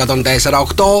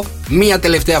 697-800-1048. Μία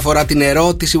τελευταία φορά την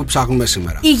ερώτηση που ψάχνουμε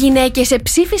σήμερα. Οι γυναίκες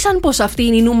ψήφισαν πως αυτή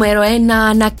είναι η νούμερο 1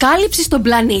 ανακάλυψη στον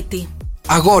πλανήτη.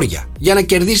 αγόρια, για να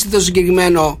κερδίσετε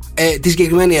τη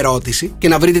συγκεκριμένη ερώτηση και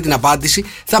να βρείτε την απάντηση,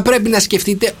 θα πρέπει να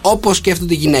σκεφτείτε όπως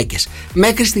σκέφτονται οι γυναίκες.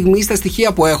 Μέχρι στιγμής τα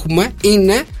στοιχεία που έχουμε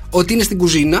είναι ότι είναι στην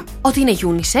κουζίνα, ότι είναι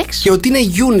unisex και ότι είναι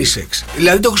unisex.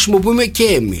 Δηλαδή το χρησιμοποιούμε και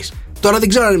εμείς. Τώρα δεν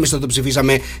ξέρω αν εμείς το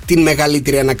ψηφίσαμε την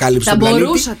μεγαλύτερη ανακάλυψη στον πλανήτη.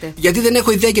 Μπορούσατε. Γιατί δεν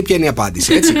έχω ιδέα και ποια είναι η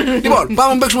απάντηση. Έτσι. Λοιπόν,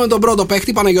 πάμε να παίξουμε με τον πρώτο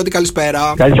παίχτη. Παναγιώτη,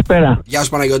 καλησπέρα. Καλησπέρα. Γεια σου,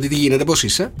 Παναγιώτη, τι γίνεται, πώς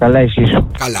είσαι? Καλά, εσύ?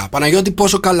 Καλά. Παναγιώτη,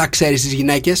 πόσο καλά ξέρεις τις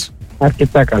γυναίκες?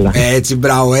 Αρκετά καλά. Έτσι,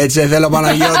 μπράβο, έτσι θέλω,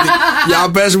 Παναγιώτη. Για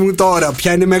πες μου τώρα,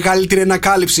 ποια είναι η μεγαλύτερη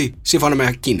ανακάλυψη σύμφωνα με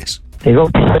εκείνες? Εγώ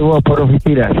πιστεύω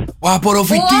απορροφητήρας. Ο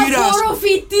απορροφητήρας!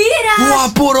 Ο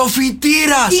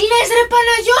απορροφητήρας! Τι λες ρε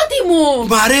Παναγιώτη μου!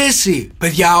 Μ' αρέσει!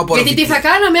 Παιδιά, ο απορροφητήρας. Γιατί τι θα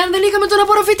κάναμε αν δεν είχαμε τον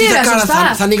απορροφητήρα,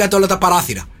 σωστά? Θα ανοίγατε όλα τα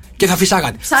παράθυρα και θα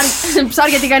φυσάγατε.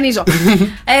 Ψάρια τηγανίζω.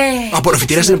 Ο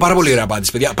απορροφητήρας είναι πάρα πολύ ωραία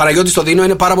απάντηση, παιδιά. Παναγιώτη, στο δίνω,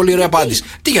 είναι πάρα πολύ ωραία απάντηση.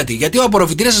 Γιατί ο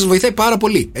απορροφητήρας σας βοηθάει πάρα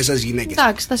πολύ, εσάς γυναίκες.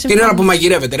 Την ώρα που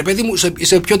μαγειρεύετε, ρε παιδί μου,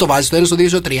 σε ποιο το βάζεις, στο 1, στο 2,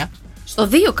 στο 3? Στο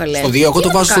 2 καλέ. Στο 2, εγώ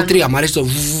το βάζω στο 3. Μ' αρέσει το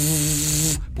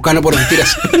που κάνει ο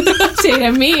απορροφητήρας. Σε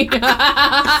ηρεμεί.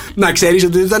 Να ξέρεις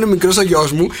ότι όταν ήταν μικρός ο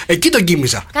γιος μου, εκεί τον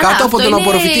κοίμησα. Κάτω από τον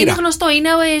απορροφητήρα. Είναι γνωστό, είναι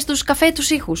στους καφέ τους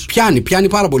ήχους. Πιάνει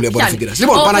πάρα πολύ ο απορροφητήρας.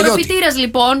 Ο απορροφητήρας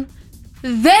λοιπόν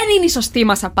δεν είναι η σωστή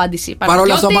μας απάντηση. Παρ'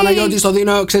 όλα αυτά, Παναγιώτη, στο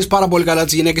δίνω, ξέρεις πάρα πολύ καλά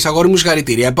τις γυναίκες, αγόρι μου,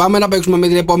 συγχαρητήρια. Πάμε να παίξουμε με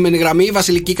την επόμενη γραμμή.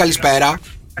 Βασιλική, καλησπέρα.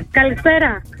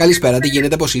 Καλησπέρα. Καλησπέρα, τι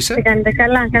γίνεται, πώς είσαι? Τι κάνετε,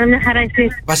 καλά, κάνω μια χαρά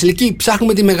εσείς? Βασιλική,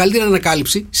 ψάχνουμε τη μεγαλύτερη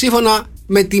ανακάλυψη σύμφωνα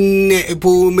με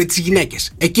τις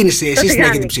γυναίκες. Εσείς την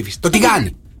έχετε ψήφιση. Το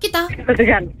τηγάνι. Κοίτα.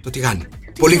 Το τηγάνι.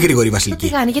 Πολύ γρήγορη, Βασιλική.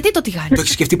 Το τηγάνι, γιατί το τηγάνι? Το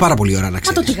έχει σκεφτεί πάρα πολύ ώρα, να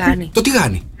ξέρεις. Το τηγάνι. Το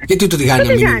τηγάνι. Γιατί το τηγάνι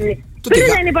να μην είναι?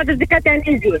 Δεν είναι πάντως ότι κάτι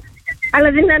ανοίγει.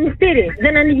 Αλλά δεν είναι ανοιχτήρι.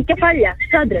 Δεν ανοίγει κεφάλια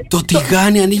στους άντρες. Το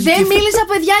τηγάνι ανοίγει κεφάλια. Δεν μίλησα,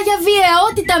 παιδιά, για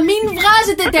βιαιότητα. Μην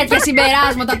βγάζετε τέτοια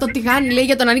συμπεράσματα. Το τηγάνι λέει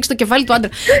για το να ανοίξει το κεφάλι του άντρα.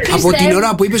 Από την ώρα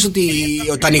που είπες ότι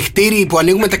το ανοιχτήρι που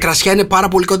ανοίγουμε τα κρασιά είναι πάρα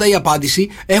πολύ κοντά, η απάντηση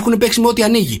έχουν παίξει με ό,τι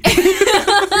ανοίγει.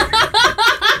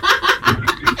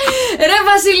 Ρε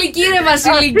Βασιλική.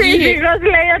 Αυτή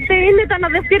λέει ότι είναι το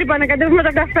αναδευτήρι που ανακατεύουμε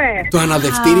τον καφέ. Το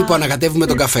αναδευτήρι που ανακατεύουμε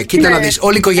τον καφέ. Κοίτα να δεις,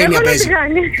 όλη η οικογένεια παίζει.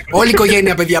 Όλη η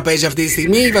οικογένεια, παιδιά, παίζει αυτή τη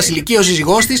στιγμή. Η Βασιλική, ο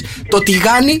σύζυγός της. Το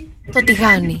τηγάνι.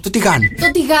 Το τηγάνι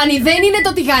δεν είναι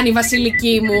το τηγάνι,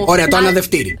 Βασιλική μου. Ωραία, το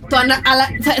αναδευτήρι. Αλλά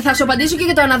θα σου απαντήσω και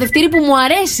για το αναδευτήρι που μου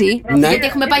αρέσει. Ναι. Γιατί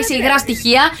έχουμε πάει σε υγρά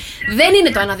στοιχεία. Δεν είναι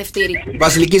το αναδευτήρι.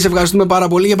 Βασιλική, σε ευχαριστούμε πάρα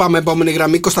πολύ. Για πάμε επόμενη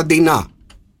γραμμή. Κωνσταντίνα.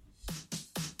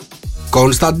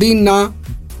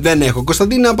 Δεν έχω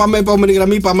Κωνσταντίνα. Πάμε επόμενη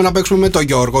γραμμή. Πάμε να παίξουμε με τον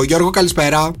Γιώργο. Γιώργο,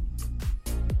 καλησπέρα.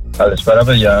 Καλησπέρα,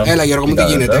 παιδιά. Έλα, Γιώργο μου, τι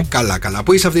γίνεται? Καλά.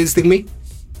 Πού είσαι αυτή τη στιγμή?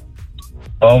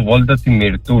 Πάω βόλτα τη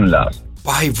Μυρτούλα.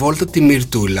 Πάει βόλτα τη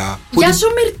Μυρτούλα. Γεια σου,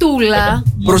 Μυρτούλα.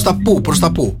 Προς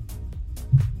τα πού?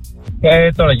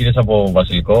 Τώρα γυρίσα από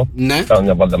Βασιλικό. Ναι. Κάνω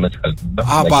μια βόλτα μέσα στη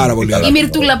πάρα πολύ ωραία. Η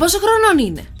Μυρτούλα πόσο χρονών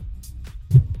είναι?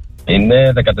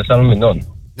 Είναι 14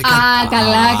 μηνών.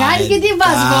 Καλά, χάρη και τι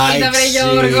πας βόλτα, βρε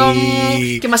Γιώργο μου.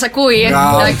 Και μας ακούει,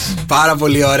 Πάρα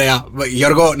πολύ ωραία.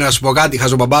 Γιώργο, να σου πω κάτι,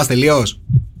 χαζομπαμπάς τελείως?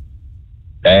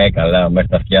 Καλά, μέχρι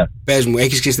τα αυτιά. Πες μου,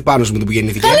 έχεις σχεστεί πάνω σου με το που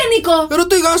γεννήθηκε? Καλέ, Νίκο.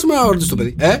 Ρωτήγας με όρτις το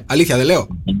παιδί. Αλήθεια δεν λέω?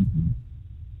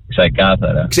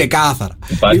 Ξεκάθαρα.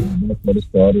 Υπάρχει χωρίς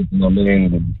το όριο που να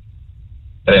μην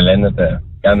τρελαίνεται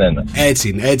κανένα. Έτσι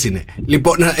είναι.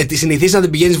 Λοιπόν, τη συνηθίσεις να την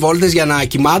πηγαίνεις βόλτες για να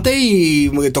κοιμάται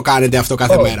ή το κάνετε αυτό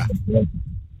κάθε μέρα?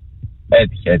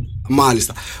 Έτυχε.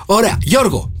 Μάλιστα. Ωραία.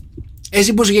 Γιώργο,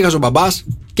 εσύ που είσαι και χαζομπαμπάς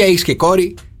και έχεις και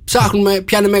κόρη, ψάχνουμε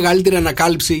ποια είναι η μεγαλύτερη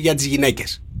ανακάλυψη για τις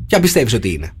γυναίκες. Ποια πιστεύεις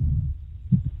ότι είναι?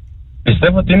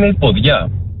 Πιστεύω ότι είναι η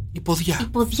ποδιά. Η ποδιά.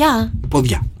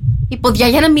 Η ποδιά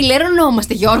για να μην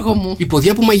λερωνόμαστε, Γιώργο μου. Η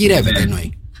ποδιά που μαγειρεύεται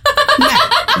εννοεί. Ναι.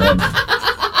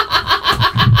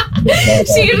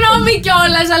 Συγγνώμη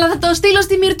κιόλας, αλλά θα το στείλω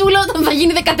στη Μυρτούλα όταν θα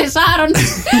γίνει 14.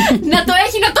 Να το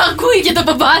έχει να το ακούει και το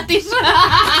παπά της.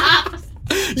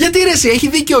 Γιατί ρε εσύ, έχει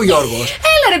δίκιο ο Γιώργος.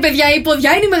 Έλα ρε παιδιά, η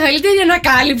ποδιά είναι η μεγαλύτερη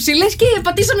ανακάλυψη. Λες και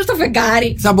πατήσαμε στο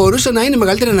φεγγάρι. Θα μπορούσε να είναι η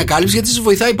μεγαλύτερη ανακάλυψη γιατί σας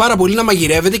βοηθάει πάρα πολύ να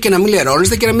μαγειρεύετε και να μην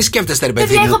λερώνεστε και να μην σκέφτεστε, ρε παιδί.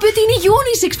 Παιδιά, έχω πει ότι είναι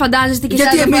unisex, φαντάζεστε και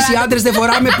γιατί εμείς οι άντρες δεν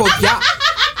φοράμε ποδιά?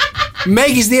 Με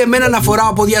έχεις δει εμένα να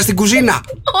φοράω ποδιά στην κουζίνα?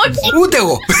 Όχι. Ούτε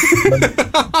εγώ.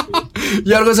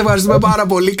 Γιώργο, σε ευχαριστούμε πάρα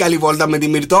πολύ. Καλή βόλτα με τη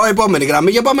Μυρτώ. Επόμενη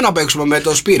γραμμή για πάμε να παίξουμε με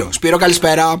τον Σπύρο. Σπύρο,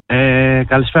 καλησπέρα.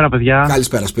 Καλησπέρα, παιδιά.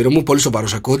 Καλησπέρα, Σπύρο μου. Πολύ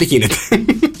σοβαρός ακούω. Τι γίνεται?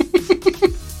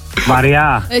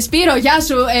 Μαριά. Σπύρο, γεια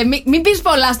σου. Μην πεις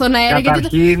πολλά στον αέρα.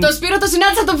 Γιατί το Σπύρο το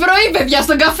συνάντησα το πρωί, παιδιά,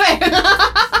 στον καφέ.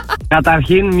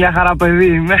 Καταρχήν, μια χαρά παιδί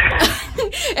είμαι.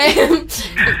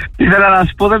 Ήθελα να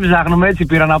σου πω, δεν ψάχνουμε, έτσι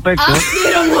πήρα να παίξω.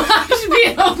 Σπύρο μου.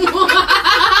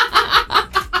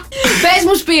 Πες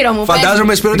μου, Σπύρο μου.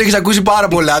 Φαντάζομαι, Σπύρο, ότι έχεις ακούσει πάρα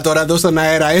πολλά τώρα εδώ στον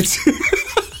αέρα, έτσι.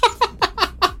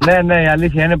 Ναι, η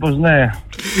αλήθεια είναι πως ναι.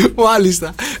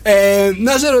 Μάλιστα.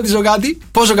 Να σε ρωτήσω κάτι.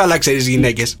 Πόσο καλά ξέρεις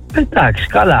γυναίκες? Εντάξει,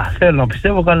 καλά. Θέλω να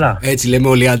πιστεύω καλά. Έτσι λέμε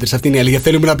όλοι οι άντρες. Αυτή είναι η αλήθεια.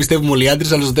 Θέλουμε να πιστεύουμε όλοι οι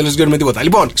άντρες, αλλά στο τέλος δεν κάνουμε τίποτα.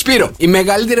 Λοιπόν, Σπύρο, η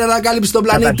μεγαλύτερη ανακάλυψη στον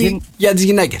πλανήτη για τις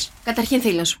γυναίκες. Καταρχήν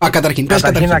θέλω να σου. Καταρχήν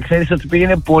να ξέρεις ότι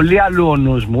πήγαινε πολύ αλλού ο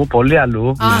νους μου. Πολύ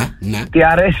αλλού. Ναι. Τι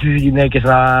αρέσει στις γυναίκες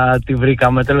να τη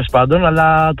βρήκαμε τέλος πάντων,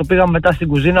 αλλά το πήγαμε μετά στην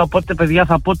κουζίνα. Οπότε, παιδιά,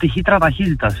 θα πω τη χύτρα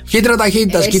ταχύτητας. Χύτρα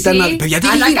ταχύτητας, κοίτα να.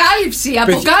 Ανακάλυψη,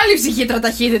 αποκάλυψη χύτρα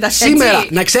ταχύτητας. Σήμερα,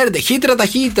 να ξέρετε, χύτρα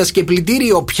ταχύτητας και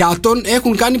πλυντήριο πιάτων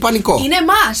έχουν κάνει πανικό. Είναι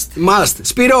must.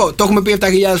 Σπύρο, το έχουμε πει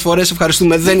 7.000 φορές.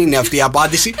 Ευχαριστούμε. Δεν είναι αυτή η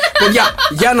απάντηση. Παιδιά,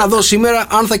 για να δω σήμερα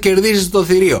αν θα κερδίσεις το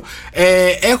θηρίο.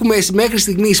 Έχουμε μέχρι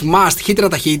στιγμής must χύτρα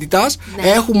ταχύτητας. Ναι.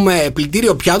 Έχουμε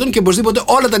πλυντήριο πιάτων και οπωσδήποτε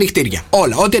όλα τα ανοιχτήρια.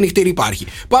 Όλα, ό,τι ανοιχτήρι υπάρχει.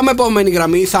 Πάμε επόμενη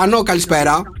γραμμή. Θανό,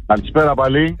 καλησπέρα. Καλησπέρα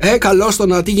πάλι. Καλώς το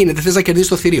να τι γίνεται. Θες να κερδίσεις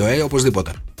το θηρίο,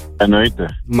 οπωσδήποτε. Εννοείται.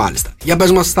 Μάλιστα. Για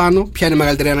πες μας, Θάνο, ποια είναι η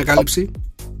μεγαλύτερη ανακάλυψη?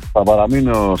 Θα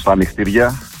παραμείνω στα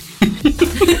ανοιχτήρια.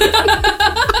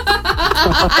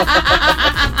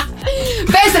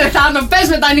 Πες ρε Θάνο, πες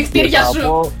με τα ανοιχτήρια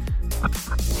σου.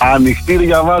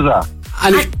 Ανοιχτήρια βάζα.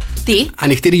 Τι?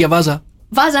 Ανοιχτήρια βάζα.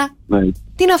 Βάζα. Ναι.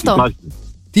 Τι είναι αυτό?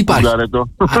 Τι υπάρχει?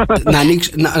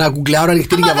 Να γκουγκλάρω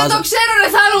ανοιχτήρια βάζα. Δεν το ξέρω ρε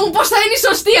Θάνο μου, πώς θα είναι η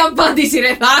σωστή απάντηση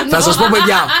ρε Θάνο. Θα σας πω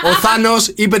παιδιά, ο Θάνος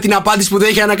είπε την απάντηση που δεν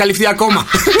έχει ανακαλυφθεί ακόμα.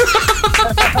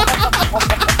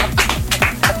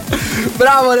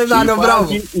 Μπράβο ρε Θάνο, μπράβο.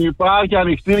 Υπάρχει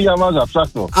ανοιχτήρια βάζα,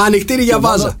 ψάχτω. Ανοιχτήρια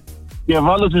βάζα. Και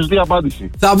βάλω τη σωστή απάντηση.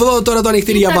 Θα δω τώρα το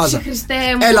ανοιχτήρια βάζα.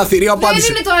 Έλα, θηρίο απάντηση.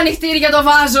 Δεν είναι το ανοιχτήρια το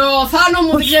βάζω. Θάνο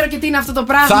μου, δεν ξέρω και τι είναι αυτό το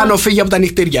πράγμα. Θάνο, φύγει από τα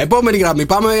ανοιχτήρια. Επόμενη γραμμή.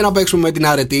 Πάμε να παίξουμε με την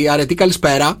Αρετή. Αρετή,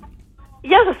 καλησπέρα.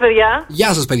 Γεια σας, παιδιά.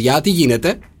 Γεια σας, παιδιά. Τι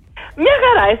γίνεται? Μια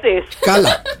χαρά, εσείς?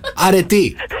 Καλά.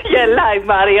 Αρετή. Γελάει η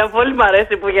Μαρία. Πολύ μ'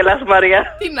 αρέσει που γελάς, Μαρία.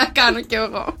 Τι να κάνω κι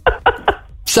εγώ.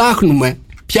 Ψάχνουμε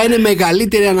ποια είναι η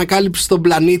μεγαλύτερη ανακάλυψη στον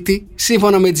πλανήτη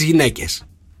σύμφωνα με τις γυναίκες.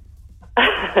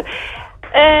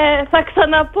 Θα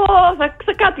ξαναπώ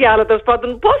σε κάτι άλλο τέλος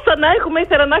πάντων. Πόσα να έχουμε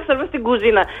ήθελα να ξέρουμε στην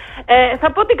κουζίνα. Θα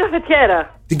πω την καφετιέρα.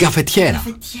 Την καφετιέρα.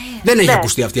 Δεν έχει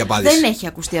ακουστεί αυτή η απάντηση. Δεν έχει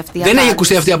ακουστεί αυτή η απάντηση. Δεν έχει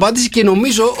ακουστεί αυτή η απάντηση και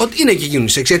νομίζω ότι είναι και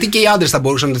unisex. Γιατί και οι άντρες θα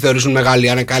μπορούσαν να τη θεωρήσουν μεγάλη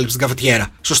ανακάλυψη στην καφετιέρα.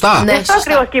 Σωστά. Ναι,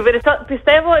 ακριβώς και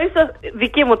πιστεύω, ίσως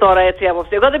δική μου τώρα έτσι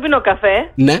άποψη. Εγώ δεν πίνω καφέ.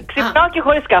 Ναι. Ξυπνάω και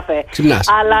χωρίς καφέ. Ξυπνάς.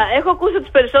 Αλλά έχω ακούσει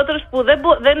τους περισσότερους που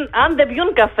αν δεν πιούν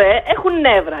καφέ έχουν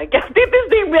νεύρα. Και αυτή τη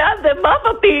στιγμή, αν δεν μάθω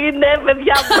τι είναι,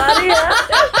 παιδιά Μαρία,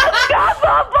 θα σκάσω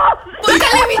από.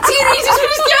 Καλέ, μη τσιρίζεις,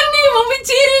 Χριστιανή μου, μη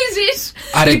τσιρίζεις.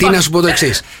 Αρετή, να σου πω το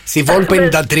εξής. Θηβών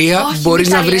 53 μπορείς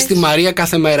να βρεις τη Μαρία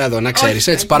κάθε μέρα εδώ, να ξέρεις,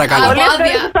 έτσι, παρακαλώ. Πολύ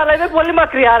ευχαριστώ, αλλά είναι πολύ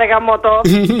μακριά, ρε γαμώτο.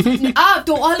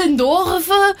 Το Allendorf.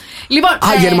 Λοιπόν.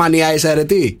 Γερμανία είσαι,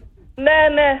 Αρετή?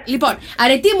 Ναι. Λοιπόν,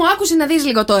 Αρετή μου, άκουσε να δεις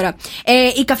λίγο τώρα.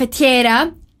 Η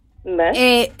καφετιέρα. Ναι.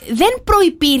 Δεν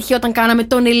προϋπήρχε όταν κάναμε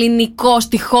τον ελληνικό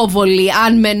στιχόβολη,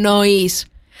 αν με εννοείς.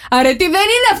 Αρετή, δεν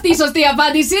είναι αυτή η σωστή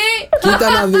απάντηση. Κοίτα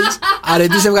να δεις.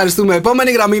 Αρετή, σε ευχαριστούμε.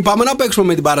 Επόμενη γραμμή, πάμε να παίξουμε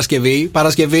με την Παρασκευή.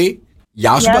 Παρασκευή.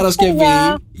 Γεια σου, Παρασκευή.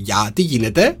 Γεια, τι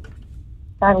γίνεται?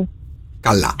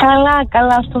 Καλά.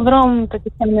 Καλά, στον δρόμο μου το τι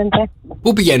φαίνεται.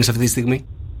 Πού πηγαίνεις αυτή τη στιγμή?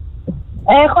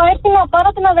 Έχω έρθει να πάρω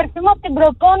την αδερφή μου από την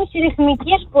προπόνηση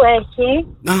ρυθμικής που έχει.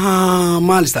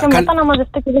 Μάλιστα. Και μετά να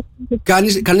μαζευτώ και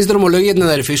ρυθμική. Κάνεις δρομολόγια για την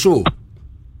αδερφή σου?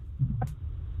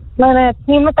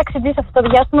 Ναι, είμαι ταξιτής αυτό το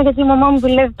διάστημα γιατί η μαμά μου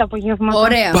δουλεύει τα απογεύματα.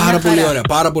 Ωραία. Πάρα πολύ ωραία,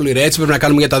 πάρα πολύ ωραία. Έτσι πρέπει να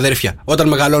κάνουμε για τα αδέρφια όταν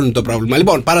μεγαλώνει το πρόβλημα.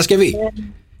 Λοιπόν, Παρασκευή.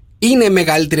 Είναι η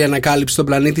μεγαλύτερη ανακάλυψη στον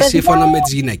πλανήτη σύμφωνα με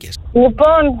τις γυναίκες?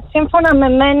 Λοιπόν, σύμφωνα με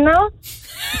μένα.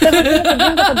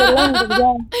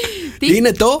 Τι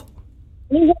είναι το?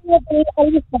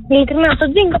 Ειλικρινά, το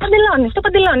τζιν το παντελόνι. Στο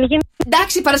παντελόνι.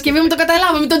 Εντάξει, Παρασκευή μου το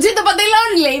καταλάβαμε. Το τζιν το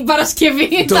παντελόνι λέει η Παρασκευή.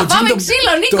 Θα πάμε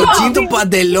ξύλο, Νίκο. Το τζιν το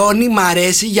παντελόνι μ'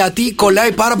 αρέσει γιατί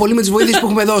κολλάει πάρα πολύ με τις βοήθειες που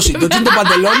έχουμε δώσει. Το τζιν το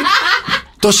παντελόνι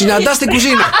το συναντάς στην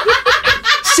κουζίνα.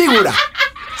 Σίγουρα.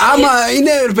 Άμα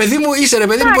είναι παιδί μου, είσαι ρε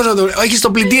παιδί μου, πώς να το. Έχεις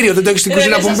το πλυντήριο, δεν το έχεις στην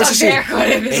κουζίνα που μου είπες εσύ.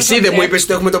 Εσύ δεν μου είπες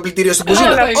ότι έχουμε το πλυντήριο στην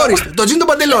κουζίνα? Ορίστε, το τζιν το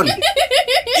παντελόνι.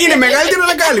 Είναι μεγαλύτερη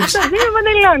ανακάλυψη. Το τζιν το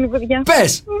παντελόνι, παιδιά.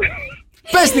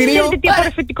 Πες θηρίο. Τι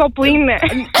απορροφητικό που είναι.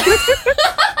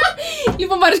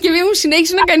 Λοιπόν, Παρασκευή μου,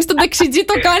 συνέχισε να κάνεις τον ταξιτζή.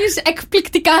 Το κάνεις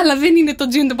εκπληκτικά, αλλά δεν είναι το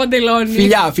τζιν το παντελόνι.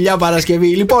 Φιλιά,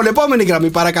 Παρασκευή. Λοιπόν, επόμενη γραμμή,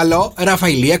 παρακαλώ.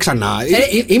 Ραφαηλία ξανά.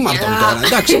 Ή Μαρτών τώρα,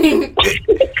 εντάξει.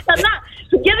 Ξανά.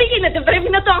 Και δεν γίνεται, πρέπει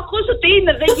να το ακούσω τι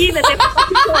είναι, δεν γίνεται.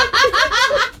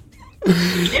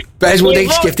 Πες μου ότι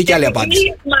έχεις σκεφτεί κι άλλη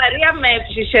απάντηση. Μαρία, με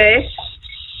έψησες.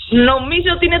 Νομίζω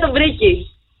ότι είναι το μπρίκι.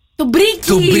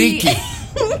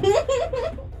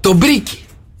 Το μπρίκι.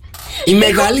 Η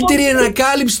μεγαλύτερη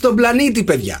ανακάλυψη στον πλανήτη,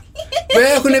 παιδιά.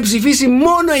 Έχουν ψηφίσει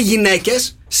μόνο οι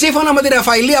γυναίκες. Σύμφωνα με τη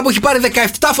Ραφαηλία που έχει πάρει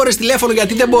 17 φορές τηλέφωνο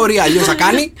γιατί δεν μπορεί αλλιώς να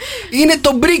κάνει, είναι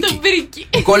το μπρίκι.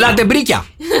 Κολλάτε μπρίκια.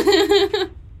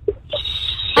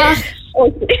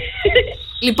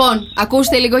 Λοιπόν,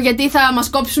 ακούστε λίγο γιατί θα μας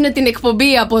κόψουν την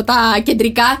εκπομπή από τα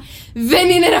κεντρικά. Δεν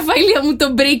είναι, Ραφαήλια μου, το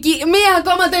μπρίκι. Μία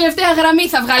ακόμα τελευταία γραμμή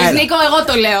θα βγάλεις, Νίκο, εγώ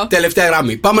το λέω. Τελευταία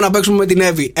γραμμή. Πάμε να παίξουμε με την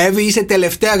Εύη. Εύη, είσαι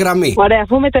τελευταία γραμμή. Ωραία,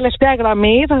 αφού είμαι τελευταία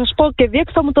γραμμή, θα σας πω και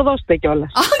δίεξω, θα μου το δώσετε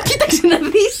κιόλας. Κοίταξε να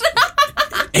δεις.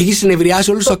 Έχεις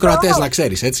συνευριάσει όλους τους ακροατές, να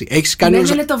ξέρεις, έτσι. Έχεις κάνει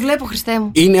όλους... Ναι, το βλέπω, Χριστέ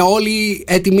μου. Είναι όλοι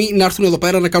έτοιμοι να έρθουν εδώ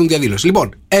πέρα να κάνουν διαδήλωση.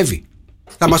 Λοιπόν, Εύη,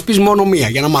 θα μας πεις μόνο μία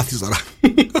για να μάθεις τώρα.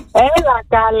 Έλα,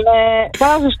 καλέ.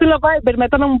 Θα σου στείλω Viber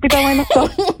μετά να μου πείτε αν είναι αυτό.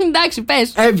 Εντάξει,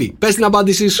 πες. Εύη, πες την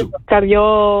απάντησή σου.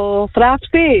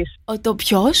 Καριοθράφτης. Το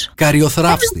ποιος?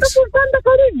 Καριοθράφτης. Αυτό που κάνει τα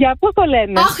κορίδια, πώς το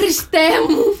λένε? Αχ, Χριστέ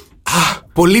μου.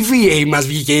 Πολύ βίαιη μας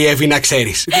βγήκε η Εύη, να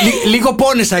ξέρεις. Λίγο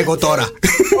πόνεσα εγώ τώρα.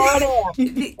 Ωραία.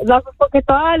 Να σας πω και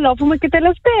το άλλο, αφού είμαι και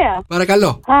τελευταία.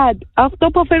 Παρακαλώ. Αυτό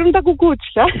που αφαιρούν τα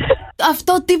κουκούτσια.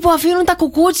 Αυτό τι που αφήνουν τα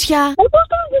κουκούτσια? Πώς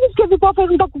το λένε που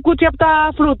αφαιρούν τα κουκούτσια από τα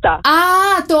φρούτα?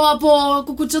 Το από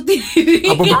κουκουτσοτήρι.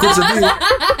 Από κουκουτσοτήρι.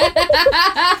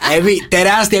 Εύη,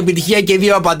 τεράστια επιτυχία και 2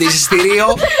 απαντήσεις στη Ρίο.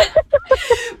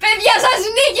 Παιδιά, σας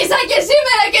νίκησα και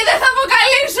σήμερα και δεν θα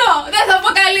αποκαλύψω.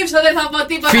 Δεν θα πω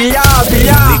τίποτα. Φιλιά.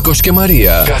 Νίκος και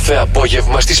Μαρία. Κάθε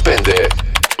απόγευμα στις 5.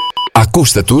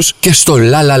 Ακούστε τους και στο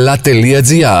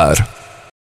lalala.gr.